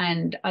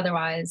 And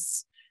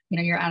otherwise, you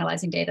know, you're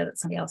analyzing data that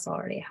somebody else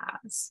already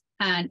has.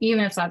 And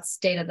even if that's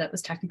data that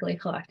was technically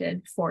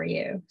collected for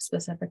you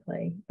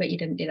specifically, but you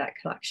didn't do that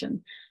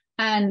collection.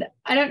 And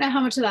I don't know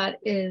how much of that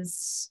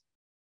is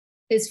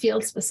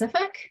field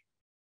specific.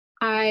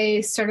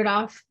 I started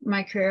off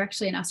my career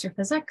actually in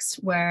astrophysics,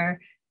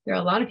 where there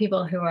are a lot of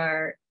people who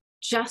are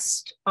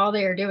just, all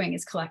they are doing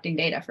is collecting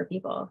data for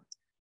people.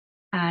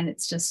 And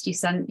it's just, you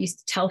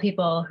tell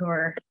people who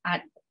are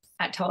at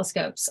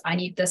telescopes, I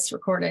need this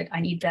recorded,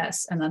 I need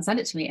this, and then send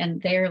it to me.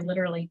 And they're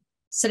literally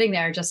sitting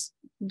there just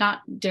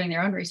not doing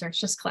their own research,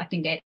 just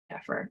collecting data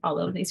for all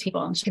of these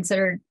people, and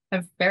considered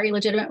a very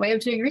legitimate way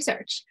of doing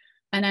research.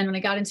 And then when I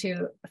got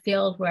into a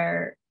field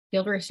where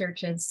field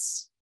research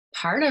is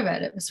part of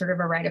it, it was sort of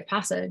a rite of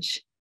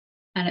passage.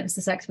 And it was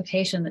this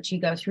expectation that you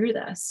go through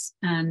this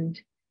and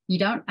you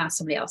don't ask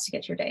somebody else to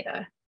get your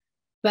data.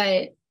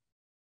 But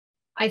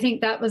I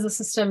think that was a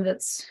system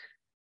that's,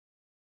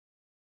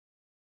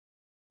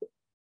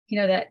 you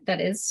know,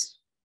 that is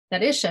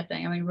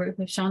shifting. I mean,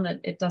 we've shown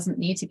that it doesn't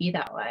need to be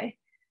that way,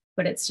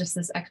 but it's just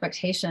this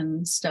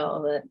expectation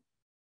still that,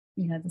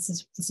 you know, this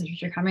is what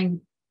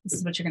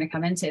you're going to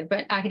come into.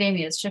 But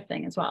academia is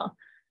shifting as well,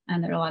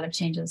 and there are a lot of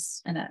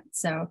changes in it.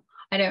 So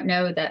I don't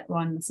know that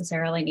one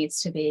necessarily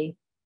needs to be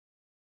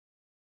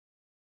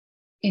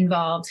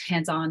involved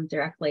hands-on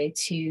directly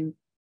to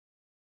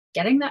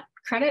getting that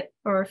credit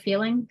or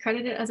feeling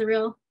credited as a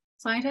real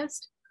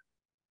scientist.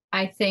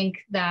 I think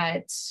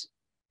that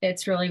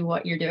it's really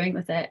what you're doing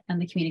with it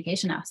and the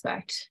communication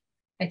aspect.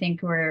 I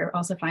think we're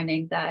also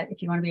finding that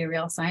if you want to be a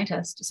real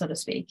scientist, so to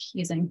speak,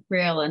 using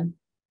real and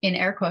in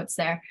air quotes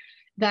there,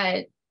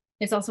 that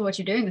it's also what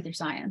you're doing with your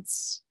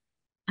science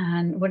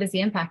and what is the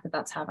impact that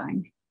that's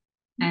having.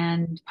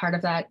 And part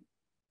of that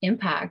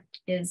impact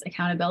is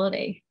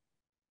accountability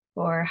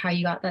for how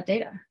you got that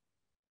data.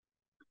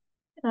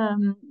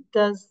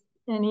 Does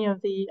any of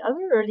the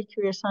other early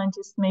career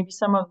scientists, maybe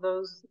some of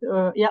those,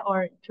 or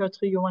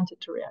Pjotr, you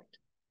wanted to react?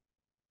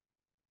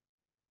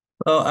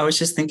 Well, I was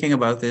just thinking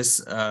about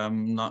this,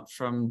 not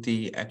from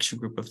the action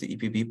group of the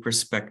EPB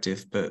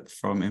perspective, but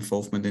from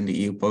involvement in the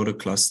EU Boda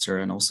cluster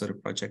and also the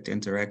project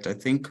Interact. I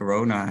think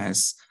Corona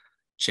has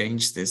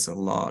changed this a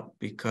lot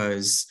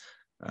because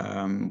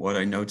what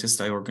I noticed,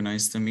 I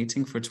organized a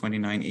meeting for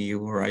 29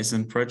 EU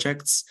Horizon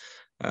projects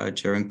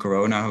during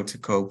Corona, how to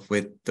cope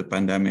with the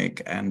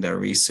pandemic and their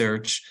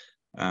research.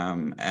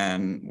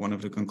 And one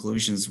of the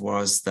conclusions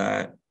was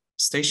that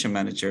station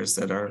managers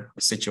that are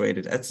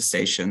situated at the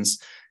stations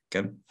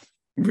can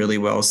really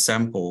well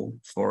sample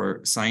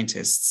for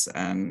scientists.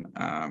 And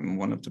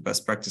one of the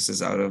best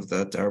practices out of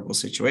the terrible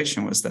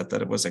situation was that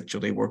it was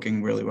actually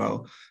working really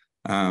well.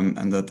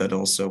 And that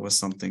also was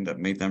something that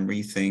made them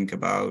rethink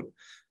about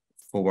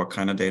for what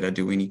kind of data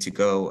do we need to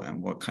go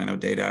and what kind of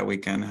data we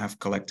can have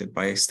collected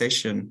by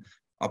station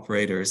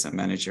operators and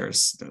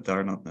managers that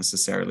are not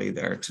necessarily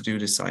there to do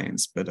the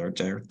science, but are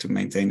there to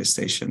maintain the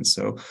station.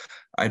 So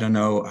I don't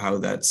know how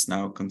that's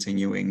now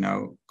continuing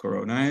now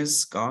Corona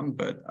is gone,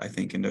 but I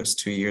think in those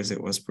 2 years, it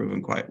was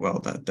proven quite well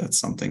that that's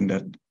something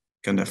that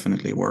can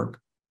definitely work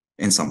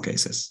in some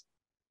cases.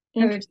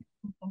 I would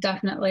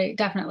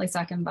definitely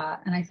second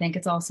that. And I think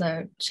it's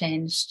also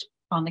changed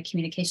on the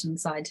communication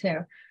side too,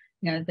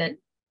 you know, that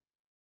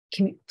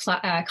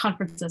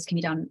conferences can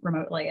be done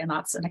remotely, and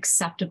that's an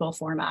acceptable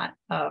format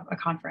of a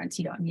conference.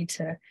 You don't need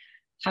to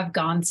have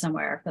gone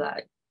somewhere for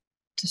that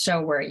to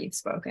show where you've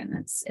spoken.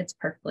 It's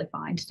perfectly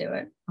fine to do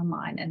it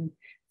online.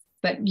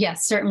 But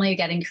yes, certainly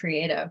getting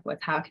creative with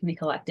how can we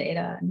collect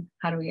data and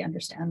how do we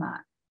understand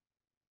that.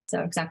 So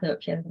exactly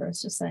what Pjotr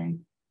was just saying.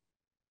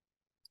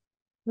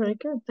 Very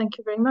good. Thank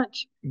you very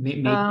much.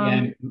 Maybe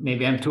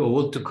I'm too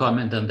old to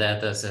comment on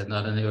that as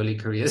not an early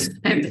career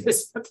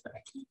scientist,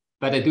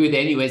 but I do it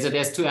anyway. So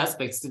there's two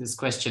aspects to this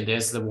question.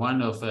 There's the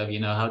one of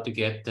how to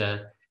get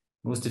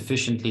most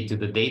efficiently to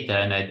the data,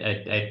 and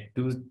I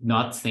do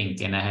not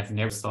think, and I have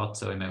never thought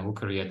so in my whole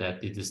career,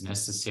 that it is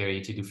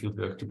necessary to do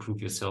fieldwork to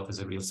prove yourself as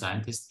a real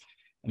scientist.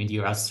 I mean,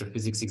 your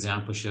astrophysics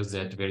example shows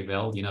that very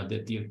well. You know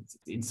that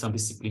in some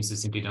disciplines you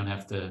simply don't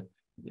have the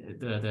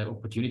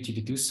opportunity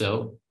to do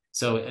so.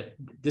 So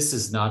this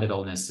is not at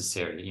all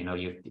necessary, you know.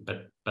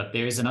 But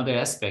there is another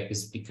aspect,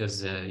 is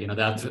because the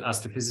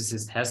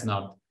astrophysicist has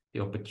not the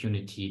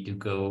opportunity to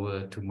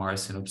go to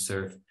Mars and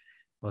observe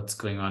what's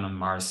going on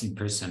Mars in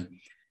person,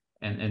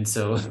 and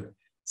so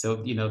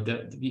you know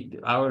the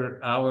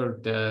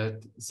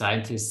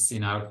scientists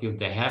in our field,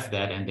 they have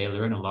that, and they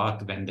learn a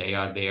lot when they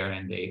are there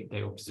and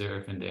they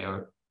observe and they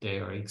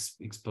are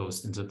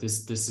exposed. And so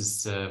this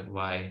is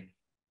why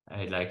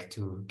I like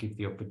to give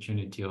the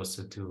opportunity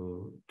also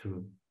to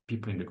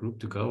people in the group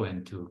to go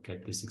and to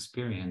get this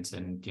experience.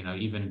 And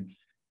even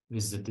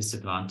with the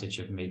disadvantage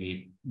of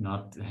maybe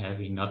not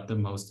the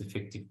most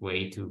effective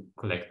way to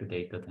collect the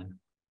data then.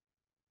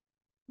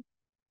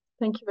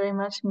 Thank you very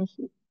much,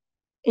 Michi.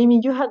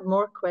 Amy, you had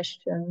more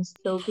questions.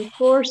 So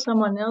before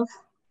someone else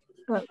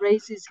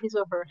raises his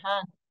or her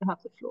hand, you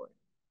have the floor.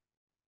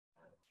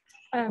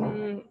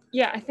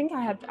 Yeah, I think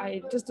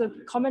I just a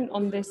comment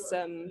on this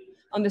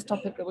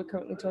topic that we're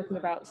currently talking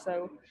about.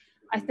 So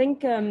I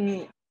think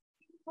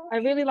I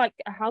really like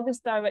how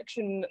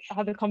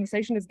the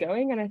conversation is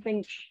going. And I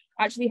think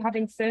actually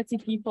having 30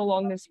 people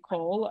on this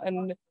call,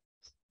 and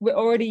we're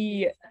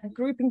already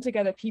grouping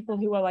together people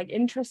who are like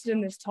interested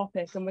in this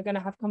topic, and we're going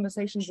to have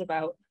conversations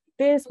about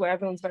this where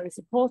everyone's very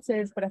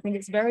supportive. But I think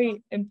it's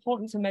very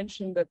important to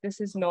mention that this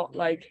is not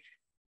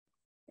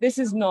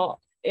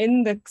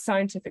in the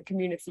scientific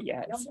community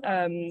yet.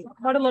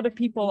 Quite a lot of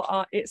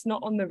people it's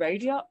not on the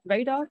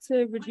radar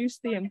to reduce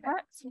the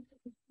impact.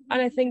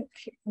 And I think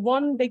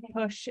one big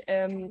push,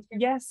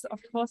 yes, of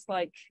course,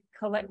 like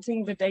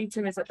collecting the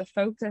data is at the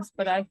focus,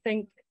 but I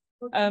think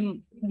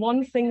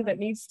one thing that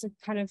needs to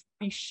kind of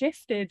be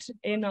shifted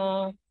in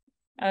our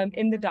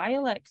in the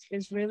dialect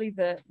is really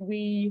that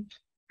we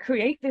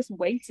create this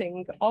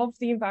weighting of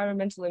the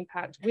environmental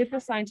impact with the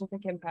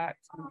scientific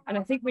impact. And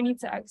I think we need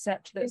to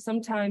accept that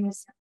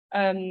sometimes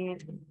we're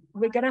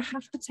going to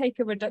have to take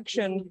a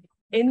reduction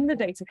in the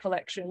data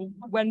collection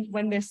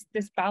when this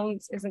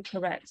balance isn't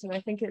correct. And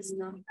I think it's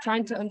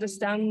trying to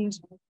understand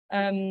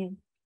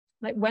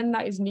like when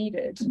that is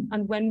needed,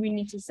 and when we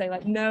need to say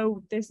like,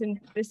 no, this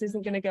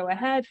isn't going to go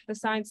ahead. The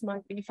science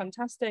might be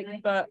fantastic,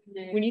 but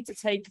we need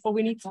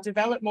to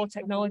develop more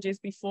technologies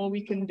before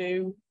we can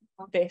do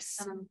this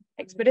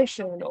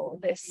expedition or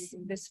this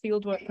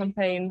fieldwork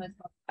campaign.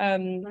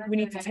 We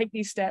need to take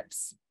these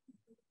steps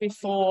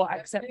before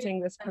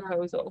accepting this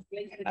proposal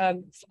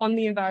on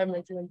the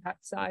environmental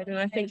impact side. And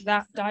I think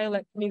that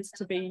dialect needs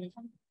to be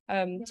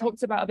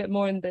talked about a bit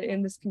more in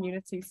this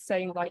community,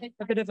 saying like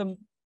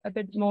a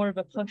bit more of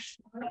a push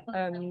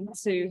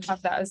to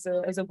have that as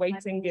a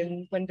weighting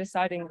in when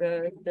deciding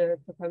the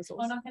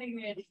proposals.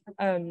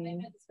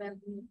 And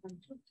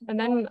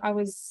then I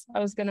was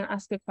going to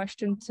ask a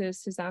question to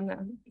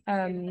Susana.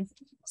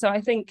 So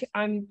I think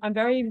I'm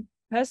very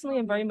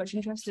much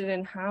interested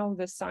in how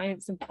the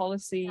science and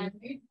policy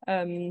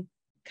can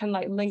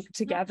like link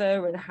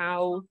together, and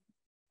how,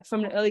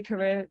 from an early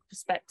career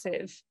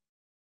perspective,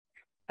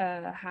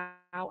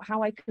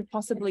 how I could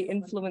possibly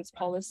influence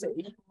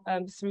policy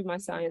through my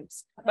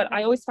science. But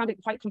I always found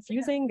it quite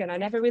confusing, and I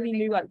never really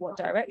knew like what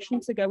direction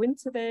to go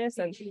into this.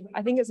 And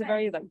I think it's a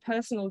very like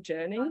personal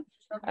journey.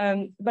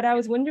 But I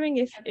was wondering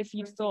if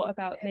you've thought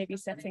about maybe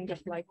setting up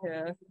like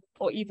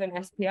or even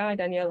SPI,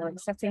 Danièle, like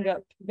setting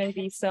up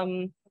maybe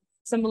some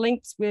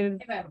links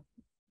with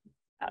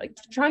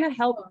trying to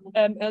help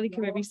early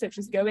career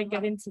researchers get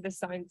into the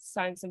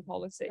science and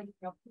policy.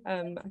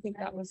 I think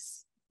that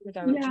was the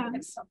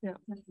direction. Yeah.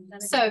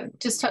 So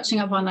just touching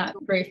up on that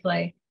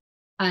briefly,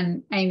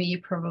 and Amy,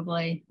 you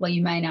probably, well,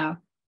 you may know,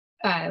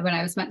 when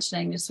I was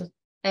mentioning just with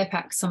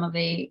APECS, some of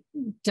the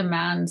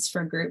demands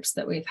for groups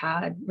that we've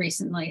had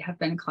recently have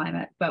been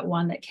climate, but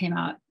one that came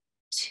out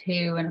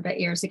 2 and a bit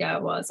years ago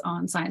was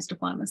on science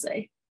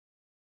diplomacy,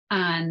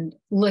 and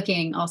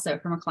looking also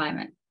from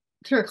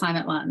through a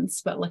climate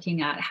lens, but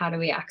looking at how do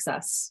we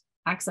access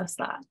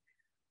that.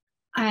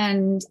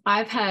 And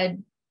I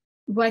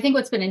think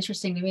what's been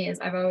interesting to me is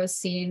I've always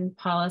seen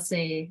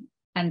policy,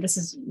 and this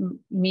is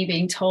me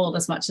being told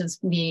as much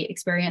as me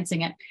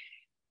experiencing it,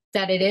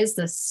 that it is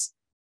this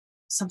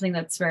something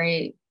that's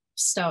very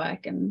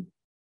stoic and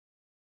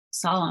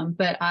solemn.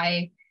 But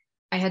I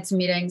had some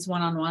meetings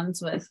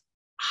one-on-ones with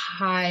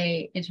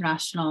high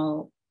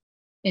international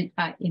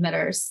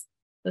emitters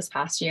this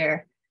past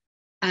year,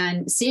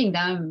 and seeing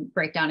them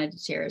break down into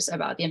tears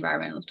about the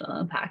environmental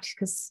impact,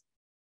 because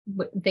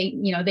they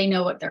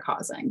know what they're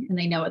causing and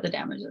they know what the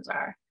damages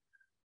are,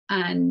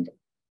 and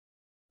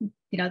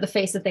the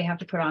face that they have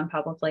to put on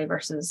publicly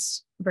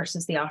versus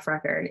the off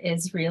record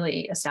is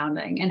really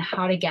astounding. And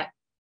how to get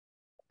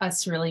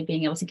us really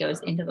being able to go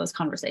into those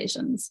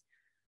conversations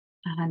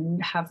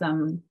and have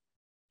them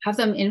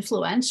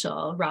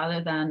influential,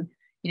 rather than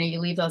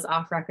you leave those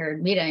off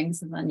record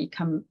meetings and then you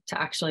come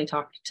to actually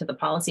talk to the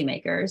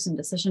policymakers and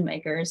decision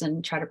makers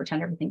and try to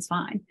pretend everything's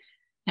fine.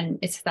 And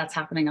that's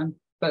happening on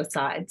both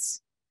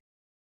sides.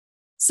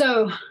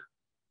 So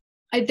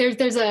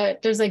there's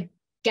a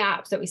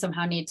gap that we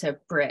somehow need to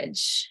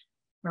bridge,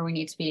 where we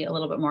need to be a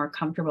little bit more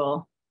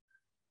comfortable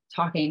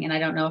talking. And I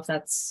don't know if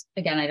that's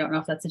a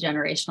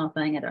generational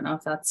thing. I don't know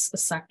if that's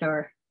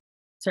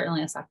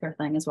certainly a sector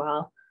thing as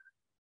well.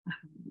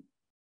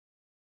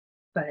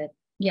 But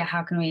yeah,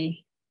 how can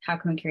we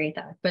create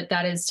that? But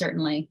that is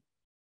certainly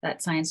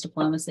that science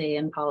diplomacy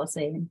and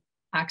policy and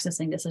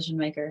accessing decision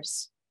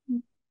makers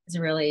is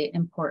a really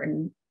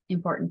important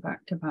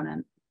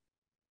component.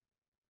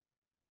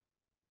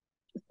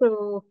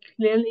 So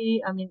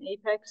clearly, I mean,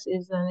 APECS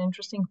is an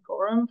interesting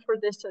forum for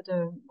this at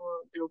a more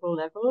global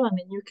level. I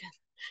mean, you can,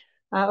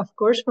 of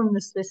course, from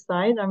the Swiss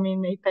side, I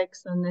mean,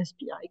 APECS and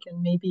SPI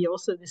can maybe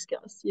also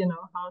discuss,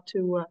 how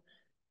to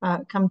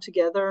come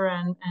together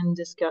and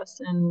discuss,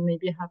 and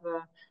maybe have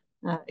a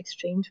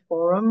exchange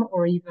forum,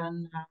 or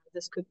even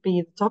this could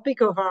be the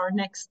topic of our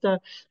next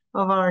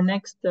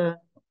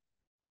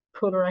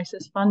Polar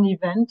Access Fund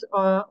event,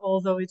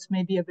 although it's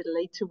maybe a bit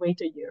late to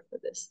wait a year for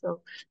this.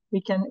 So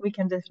we can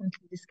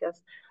definitely discuss.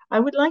 I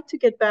would like to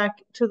get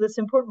back to this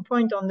important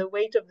point on the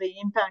weight of the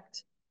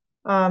impact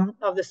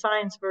of the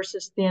science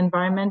versus the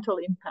environmental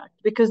impact,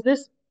 because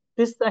this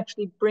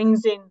actually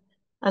brings in,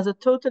 as a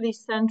totally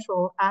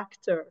central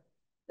actor,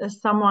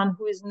 as someone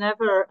who is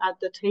never at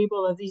the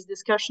table of these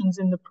discussions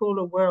in the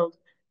polar world,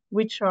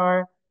 which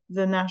are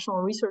the national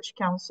research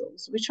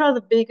councils, which are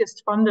the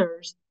biggest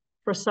funders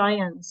for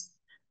science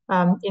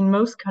in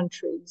most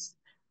countries.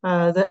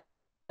 The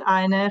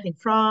ANR in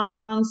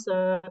France,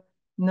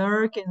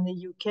 NERC in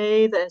the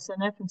UK, the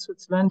SNF in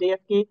Switzerland,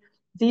 DFG.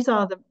 These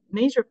are the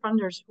major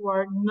funders who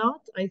are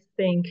not, I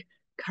think,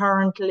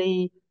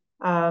 currently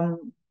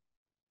armed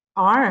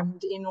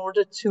in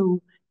order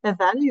to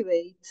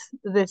evaluate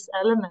this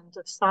element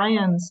of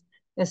science,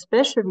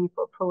 especially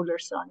for polar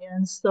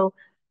science. So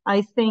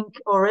I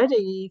think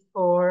already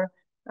for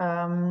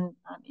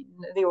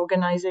the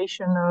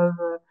organization of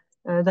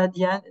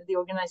the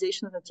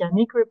organization that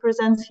Yannick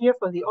represents here,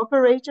 for the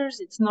operators,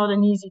 it's not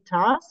an easy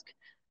task,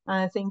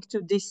 I think,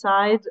 to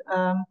decide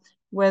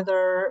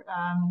whether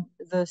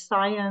the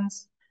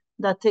science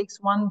that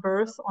takes one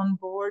berth on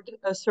board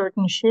a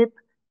certain ship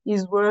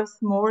is worth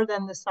more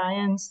than the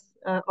science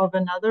of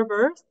another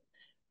berth,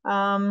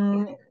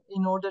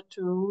 in order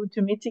to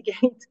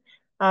mitigate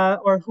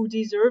or who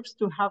deserves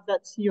to have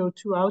that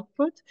CO2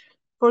 output.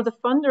 For the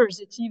funders,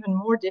 it's even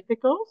more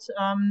difficult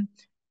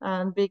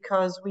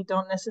because we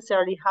don't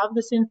necessarily have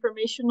this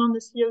information on the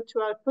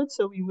CO2 output.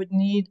 So we would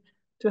need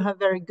to have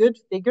very good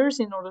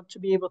figures in order to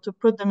be able to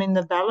put them in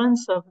the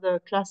balance of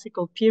the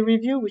classical peer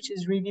review, which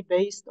is really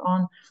based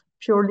on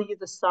purely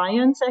the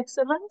science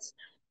excellence.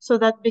 So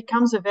that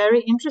becomes a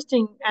very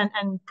interesting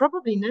and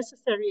probably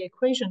necessary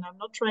equation. I'm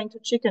not trying to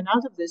chicken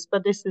out of this,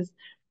 but this is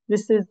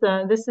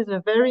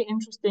a very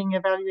interesting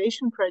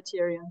evaluation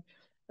criterion.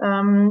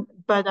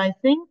 But I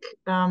think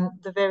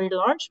the very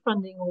large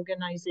funding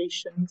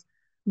organizations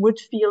would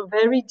feel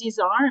very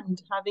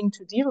disarmed having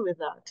to deal with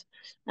that.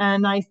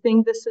 And I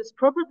think this is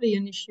probably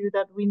an issue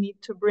that we need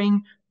to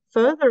bring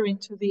further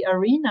into the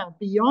arena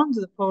beyond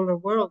the polar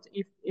world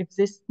if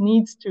this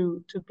needs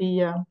to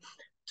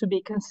to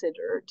be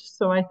considered.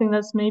 So I think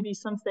that's maybe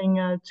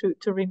something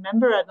to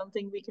remember. I don't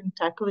think we can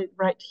tackle it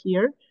right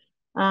here,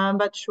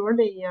 but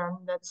surely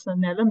that's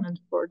an element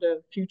for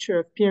the future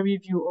of peer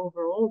review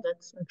overall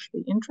that's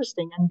actually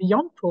interesting and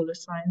beyond polar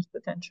science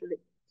potentially.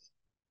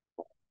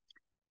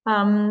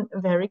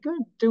 Very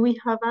good. Do we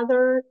have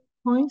other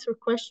points or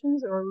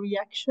questions or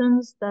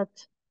reactions that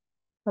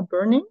are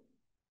burning?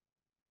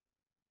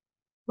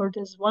 Or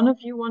does one of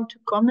you want to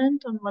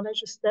comment on what I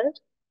just said?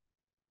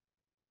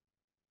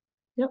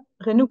 Yeah,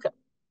 Renuka.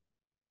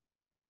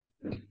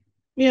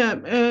 Yeah,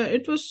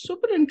 it was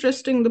super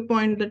interesting, the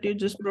point that you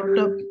just brought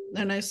up.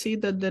 And I see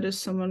that there is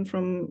someone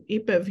from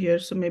EPEV here,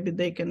 so maybe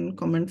they can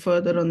comment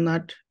further on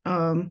that.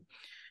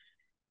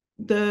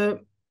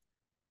 The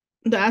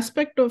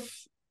aspect of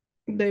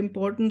the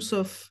importance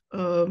of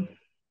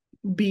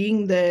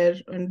being there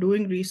and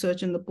doing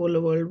research in the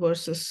polar world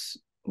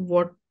versus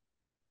what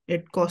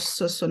it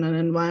costs us on an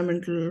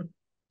environmental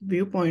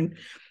viewpoint.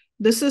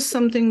 This is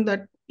something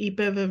that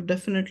EPEV have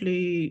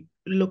definitely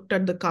looked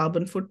at the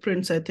carbon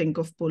footprints, I think,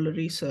 of polar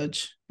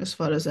research, as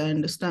far as I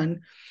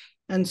understand.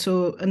 And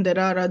there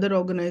are other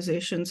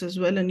organizations as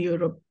well in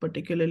Europe,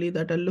 particularly,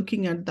 that are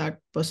looking at that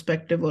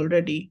perspective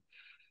already.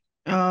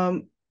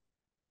 I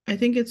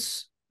think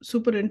it's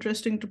super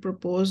interesting to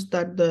propose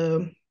that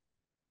the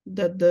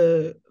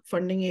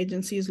funding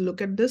agencies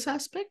look at this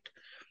aspect,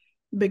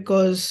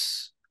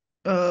 because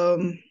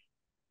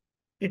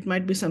it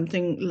might be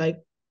something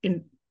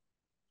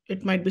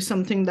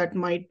that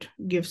might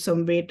give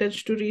some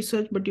weightage to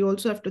research, but you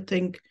also have to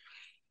think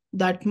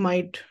that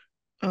might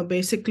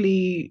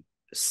basically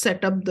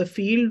set up the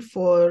field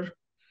for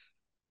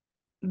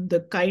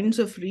the kinds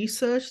of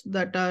research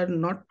that are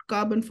not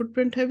carbon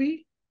footprint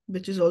heavy,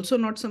 which is also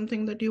not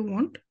something that you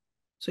want.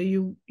 So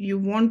you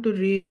want to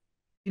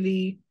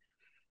really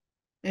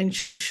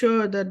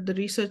ensure that the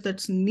research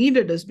that's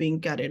needed is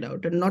being carried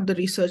out, and not the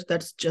research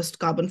that's just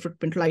carbon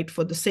footprint light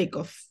for the sake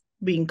of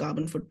being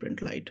carbon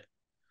footprint light.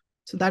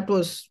 So that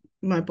was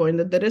my point,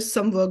 that there is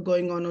some work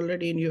going on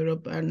already in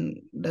Europe,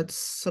 and that's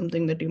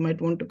something that you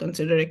might want to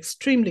consider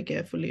extremely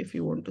carefully if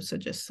you want to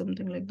suggest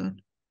something like that.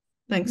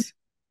 Thanks.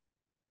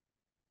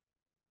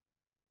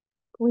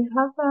 We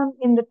have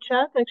in the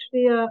chat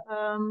actually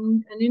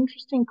an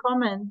interesting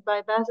comment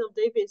by Basil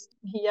Davis.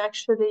 He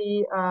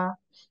actually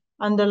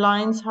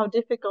underlines how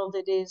difficult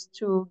it is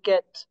to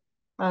get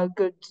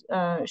good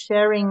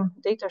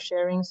data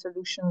sharing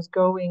solutions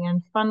going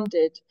and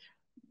funded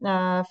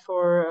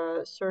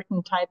for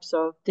certain types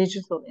of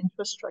digital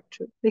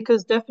infrastructure,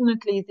 because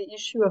definitely the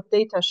issue of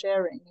data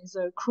sharing is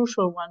a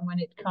crucial one when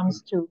it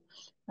comes to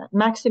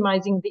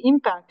maximizing the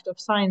impact of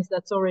science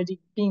that's already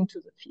been to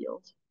the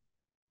field.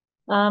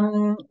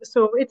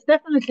 So it's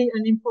definitely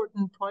an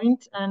important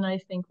point, and I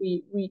think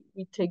we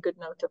take good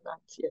note of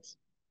that, yes.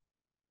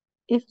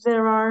 If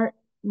there are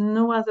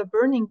no other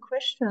burning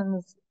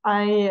questions,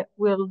 I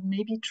will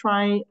maybe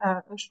try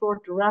a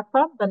short wrap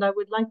up, but I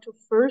would like to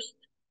first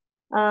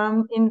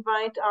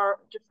invite our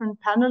different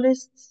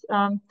panelists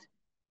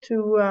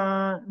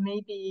to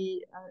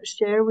maybe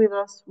share with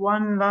us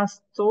one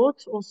last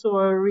thought, also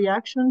a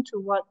reaction to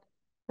what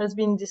has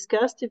been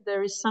discussed, if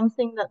there is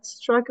something that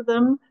struck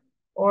them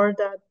or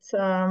that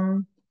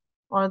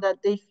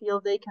they feel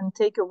they can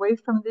take away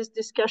from this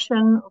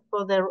discussion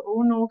for their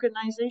own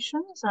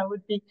organizations. I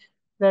would be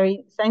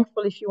very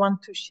thankful if you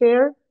want to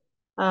share.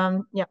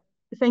 Yeah,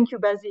 thank you,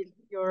 Basil.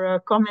 Your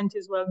comment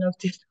is well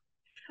noted.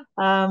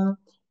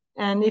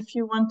 And if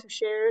you want to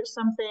share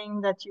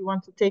something that you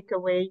want to take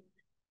away,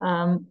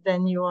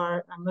 then you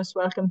are most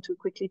welcome to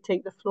quickly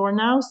take the floor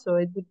now. So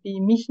it would be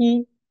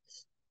Michi,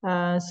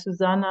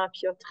 Susana,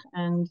 Pjotr,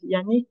 and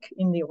Yannick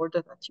in the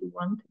order that you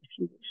want, if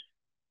you wish.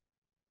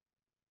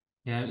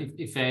 Yeah,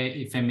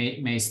 if I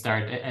may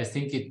start, I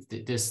think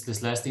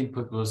this last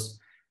input was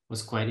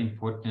quite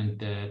important.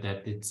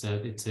 That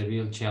it's a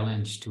real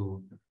challenge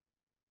to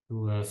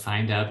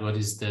find out what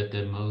is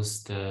the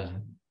most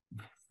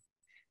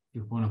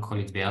you want to call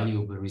it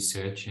valuable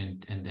research,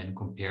 and then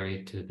compare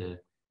it to the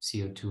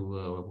CO2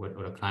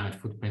 or a climate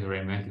footprint or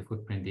environmental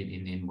footprint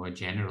in more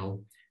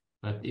general.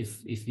 But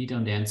if we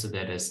don't answer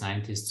that as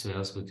scientists, who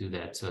else will do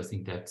that? So I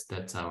think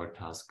that's our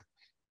task.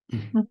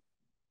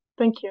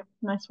 Thank you.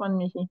 Nice one,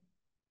 Michi.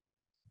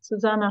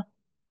 Susana.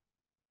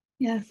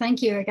 Yeah,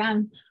 thank you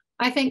again.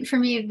 I think for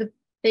me, the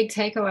big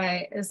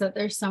takeaway is that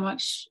there's so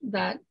much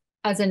that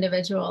as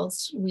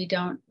individuals, we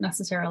don't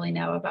necessarily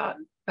know about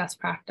best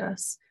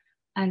practice.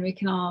 And we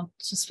can all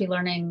just be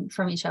learning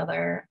from each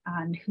other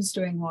and who's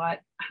doing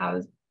what,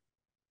 how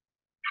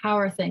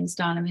are things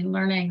done. I mean,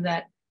 learning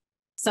that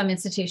some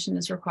institution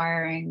is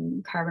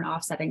requiring carbon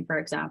offsetting, for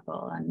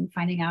example, and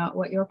finding out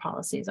what your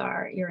policies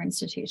are, your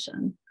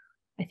institution.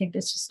 I think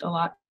there's just a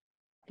lot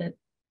that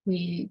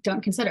we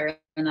don't consider,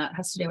 and that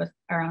has to do with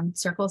our own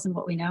circles and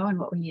what we know and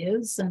what we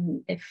use.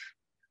 And if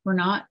we're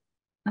not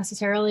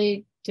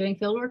necessarily doing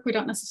fieldwork, we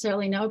don't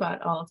necessarily know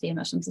about all of the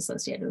emissions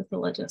associated with the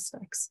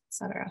logistics, et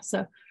cetera.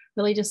 So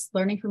really just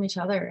learning from each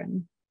other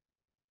and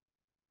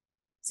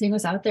seeing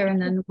what's out there,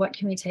 and then what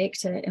can we take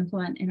to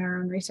implement in our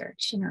own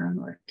research, in our own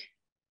work.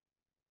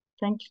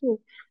 Thank you.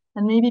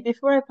 And maybe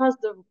before I pass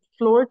the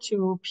floor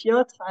to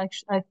Pjotr,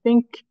 I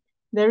think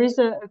there is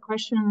a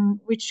question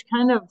which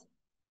kind of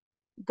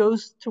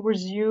goes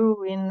towards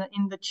you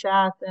in the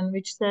chat, and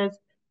which says,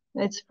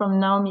 it's from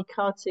Naomi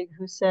Kautzig,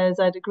 who says,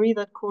 I'd agree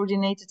that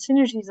coordinated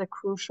synergies are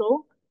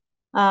crucial,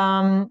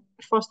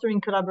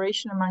 fostering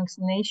collaboration amongst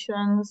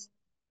nations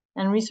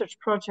and research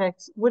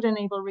projects would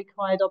enable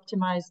required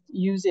optimized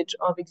usage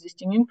of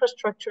existing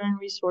infrastructure and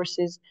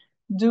resources.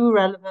 Do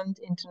relevant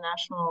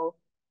international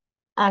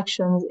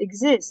actions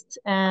exist?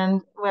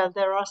 And well,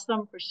 there are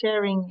some for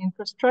sharing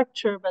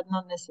infrastructure, but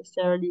not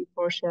necessarily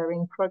for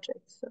sharing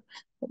projects. So,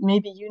 but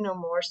maybe you know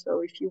more,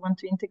 so if you want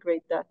to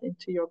integrate that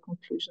into your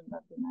conclusion,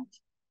 that'd be nice.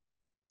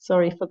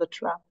 Sorry for the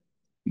trap.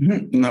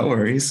 No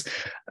worries.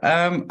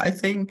 I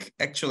think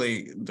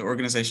actually the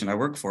organization I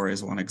work for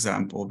is one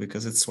example,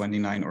 because it's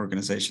 29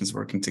 organizations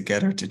working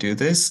together to do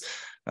this.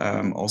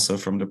 Also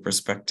from the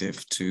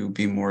perspective to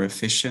be more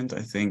efficient.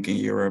 I think in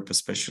Europe,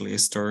 especially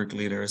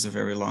historically, there is a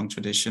very long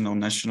tradition on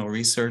national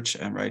research.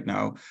 And right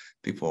now,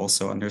 people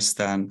also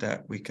understand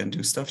that we can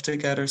do stuff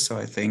together. So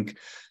I think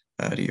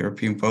the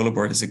European Polar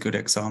Board is a good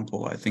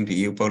example. I think the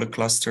EU Polar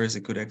Cluster is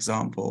a good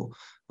example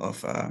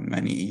of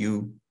many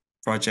EU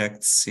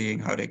projects, seeing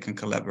how they can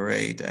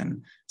collaborate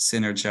and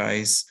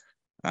synergize.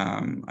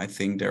 I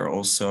think there are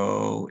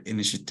also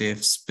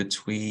initiatives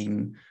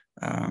between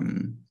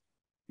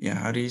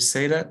how do you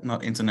say that?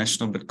 Not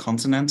international, but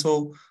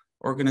continental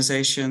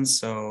organizations.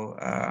 So,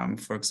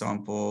 for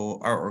example,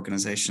 our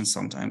organization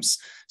sometimes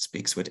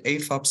speaks with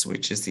AFAPS,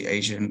 which is the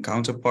Asian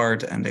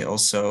counterpart, and they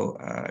also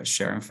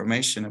share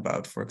information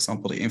about, for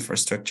example, the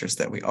infrastructures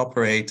that we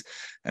operate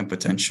and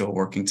potential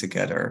working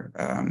together.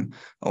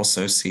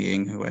 Also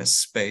seeing who has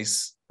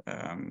space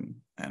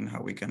and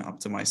how we can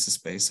optimize the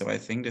space. So I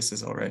think this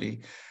is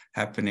already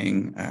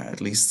happening, at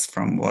least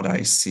from what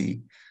I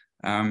see.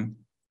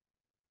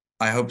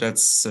 I hope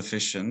that's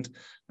sufficient.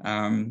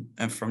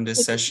 And from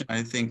this session,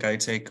 I think I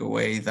take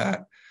away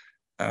that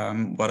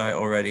what I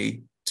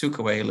already took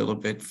away a little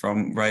bit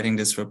from writing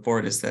this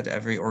report is that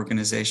every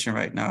organization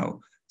right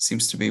now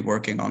seems to be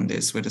working on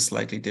this with a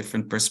slightly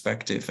different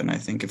perspective. And I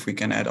think if we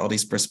can add all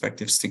these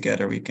perspectives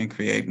together, we can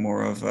create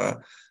more of a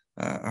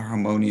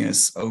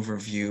harmonious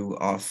overview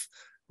of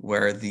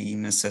where the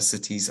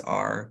necessities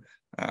are,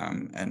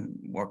 and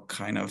what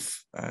kind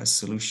of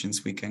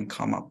solutions we can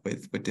come up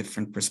with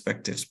different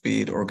perspectives,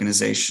 be it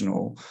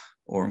organizational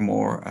or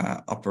more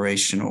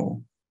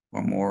operational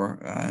or more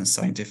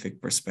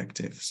scientific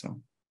perspective.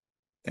 So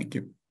thank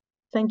you.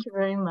 Thank you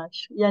very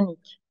much.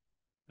 Yannick.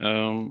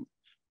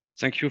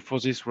 Thank you for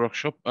this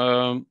workshop.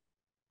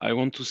 I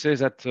want to say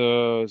that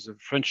the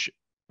French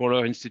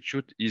Polar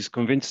Institute is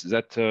convinced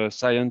that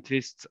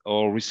scientists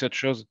or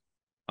researchers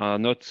are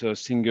not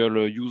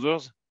single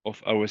users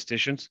of our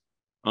stations.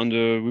 And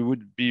we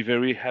would be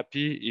very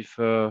happy if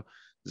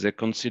they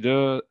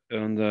consider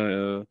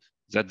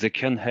that they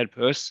can help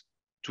us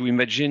to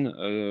imagine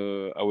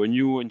our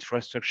new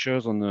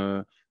infrastructures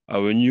on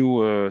our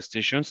new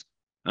stations.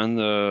 And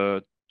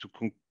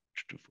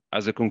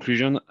as a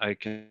conclusion, I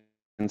can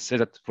say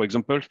that, for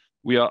example,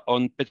 we are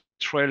on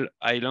Pjotr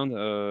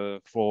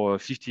Island for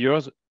 50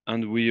 years,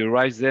 and we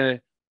arrived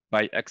there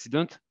by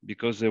accident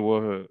because there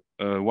were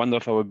one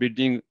of our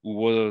buildings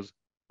was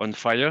on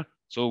fire.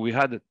 So we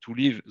had to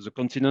leave the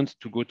continent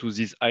to go to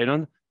this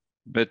island,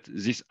 but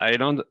this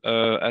island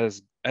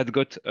had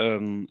got a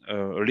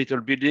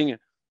little building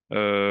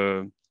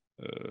on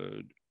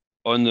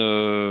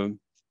the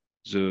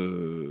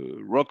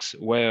rocks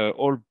where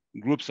all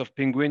groups of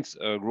penguins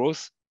grow.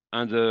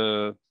 And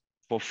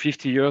for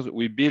 50 years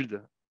we build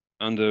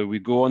and we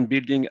go on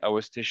building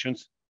our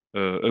stations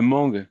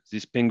among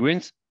these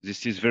penguins.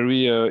 This is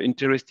very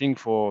interesting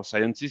for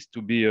scientists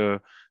to be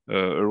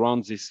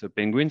around these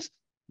penguins.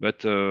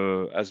 But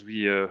as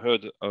we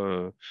heard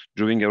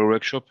during our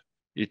workshop,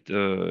 it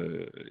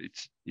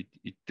is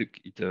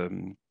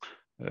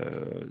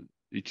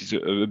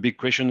a big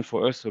question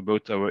for us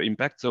about our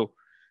impact. So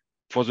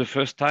for the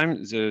first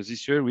time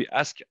this year, we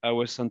asked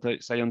our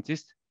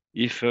scientists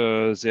if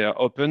they are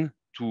open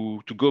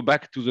to go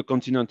back to the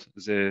continent.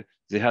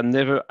 They had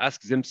never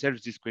asked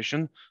themselves this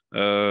question.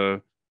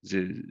 They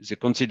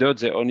considered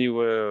they only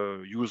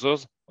were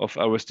users of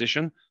our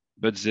station,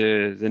 but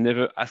they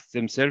never asked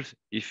themselves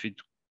if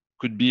it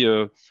could be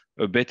a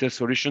better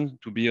solution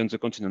to be on the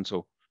continent.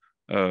 So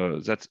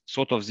that's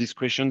sort of this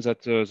question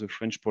that the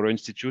French Polar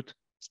Institute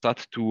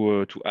start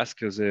to ask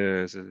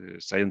the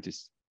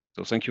scientists.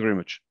 So thank you very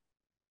much.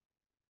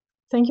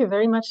 Thank you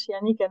very much,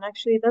 Yannick. And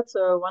actually, that's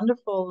a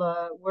wonderful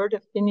word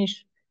of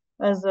finish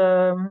as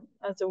a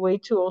way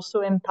to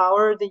also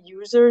empower the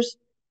users,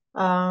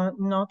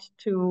 not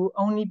to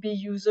only be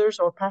users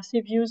or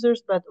passive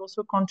users, but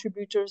also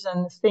contributors,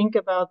 and think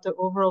about the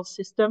overall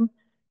system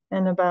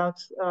and about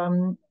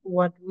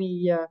what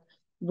we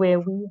where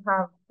we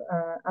have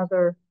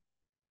other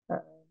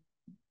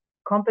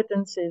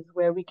competencies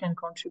where we can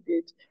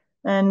contribute.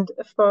 And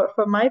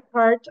for my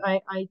part,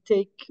 I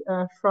take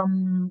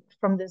from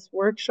this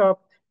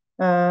workshop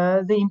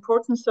the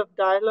importance of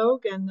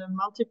dialogue and the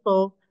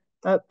multiple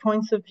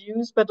points of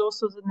views, but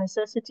also the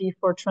necessity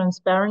for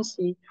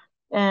transparency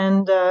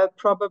and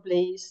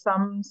probably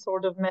some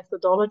sort of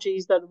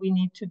methodologies that we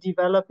need to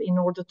develop in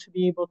order to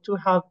be able to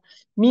have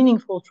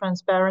meaningful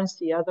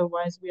transparency.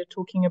 Otherwise, we are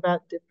talking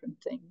about different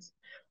things.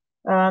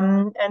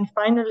 And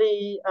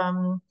finally,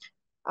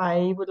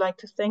 I would like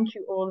to thank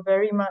you all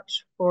very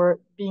much for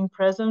being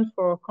present,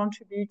 for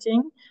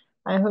contributing.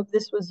 I hope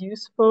this was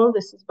useful.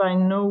 This is by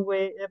no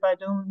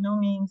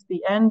means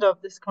the end of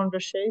this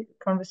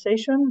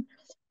conversation,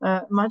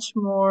 much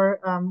more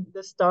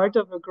the start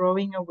of a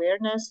growing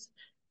awareness.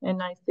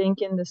 And I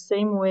think in the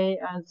same way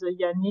as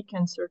Yannick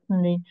and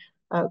certainly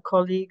other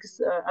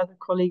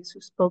colleagues who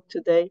spoke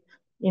today,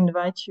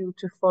 invite you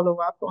to follow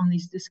up on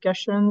these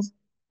discussions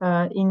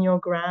in your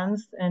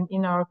grants and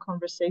in our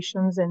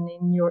conversations and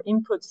in your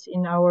inputs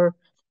in our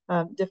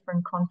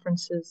different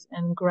conferences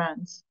and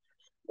grants.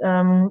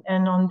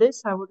 And on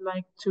this, I would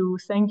like to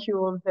thank you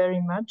all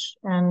very much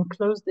and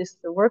close this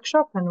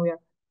workshop. And we are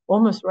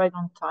almost right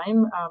on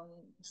time.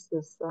 This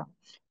is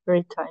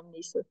very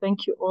timely. So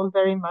thank you all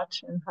very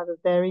much and have a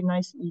very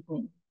nice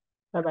evening.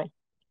 Bye-bye.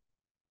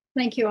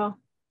 Thank you all.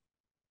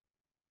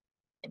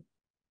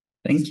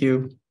 Thank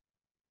you.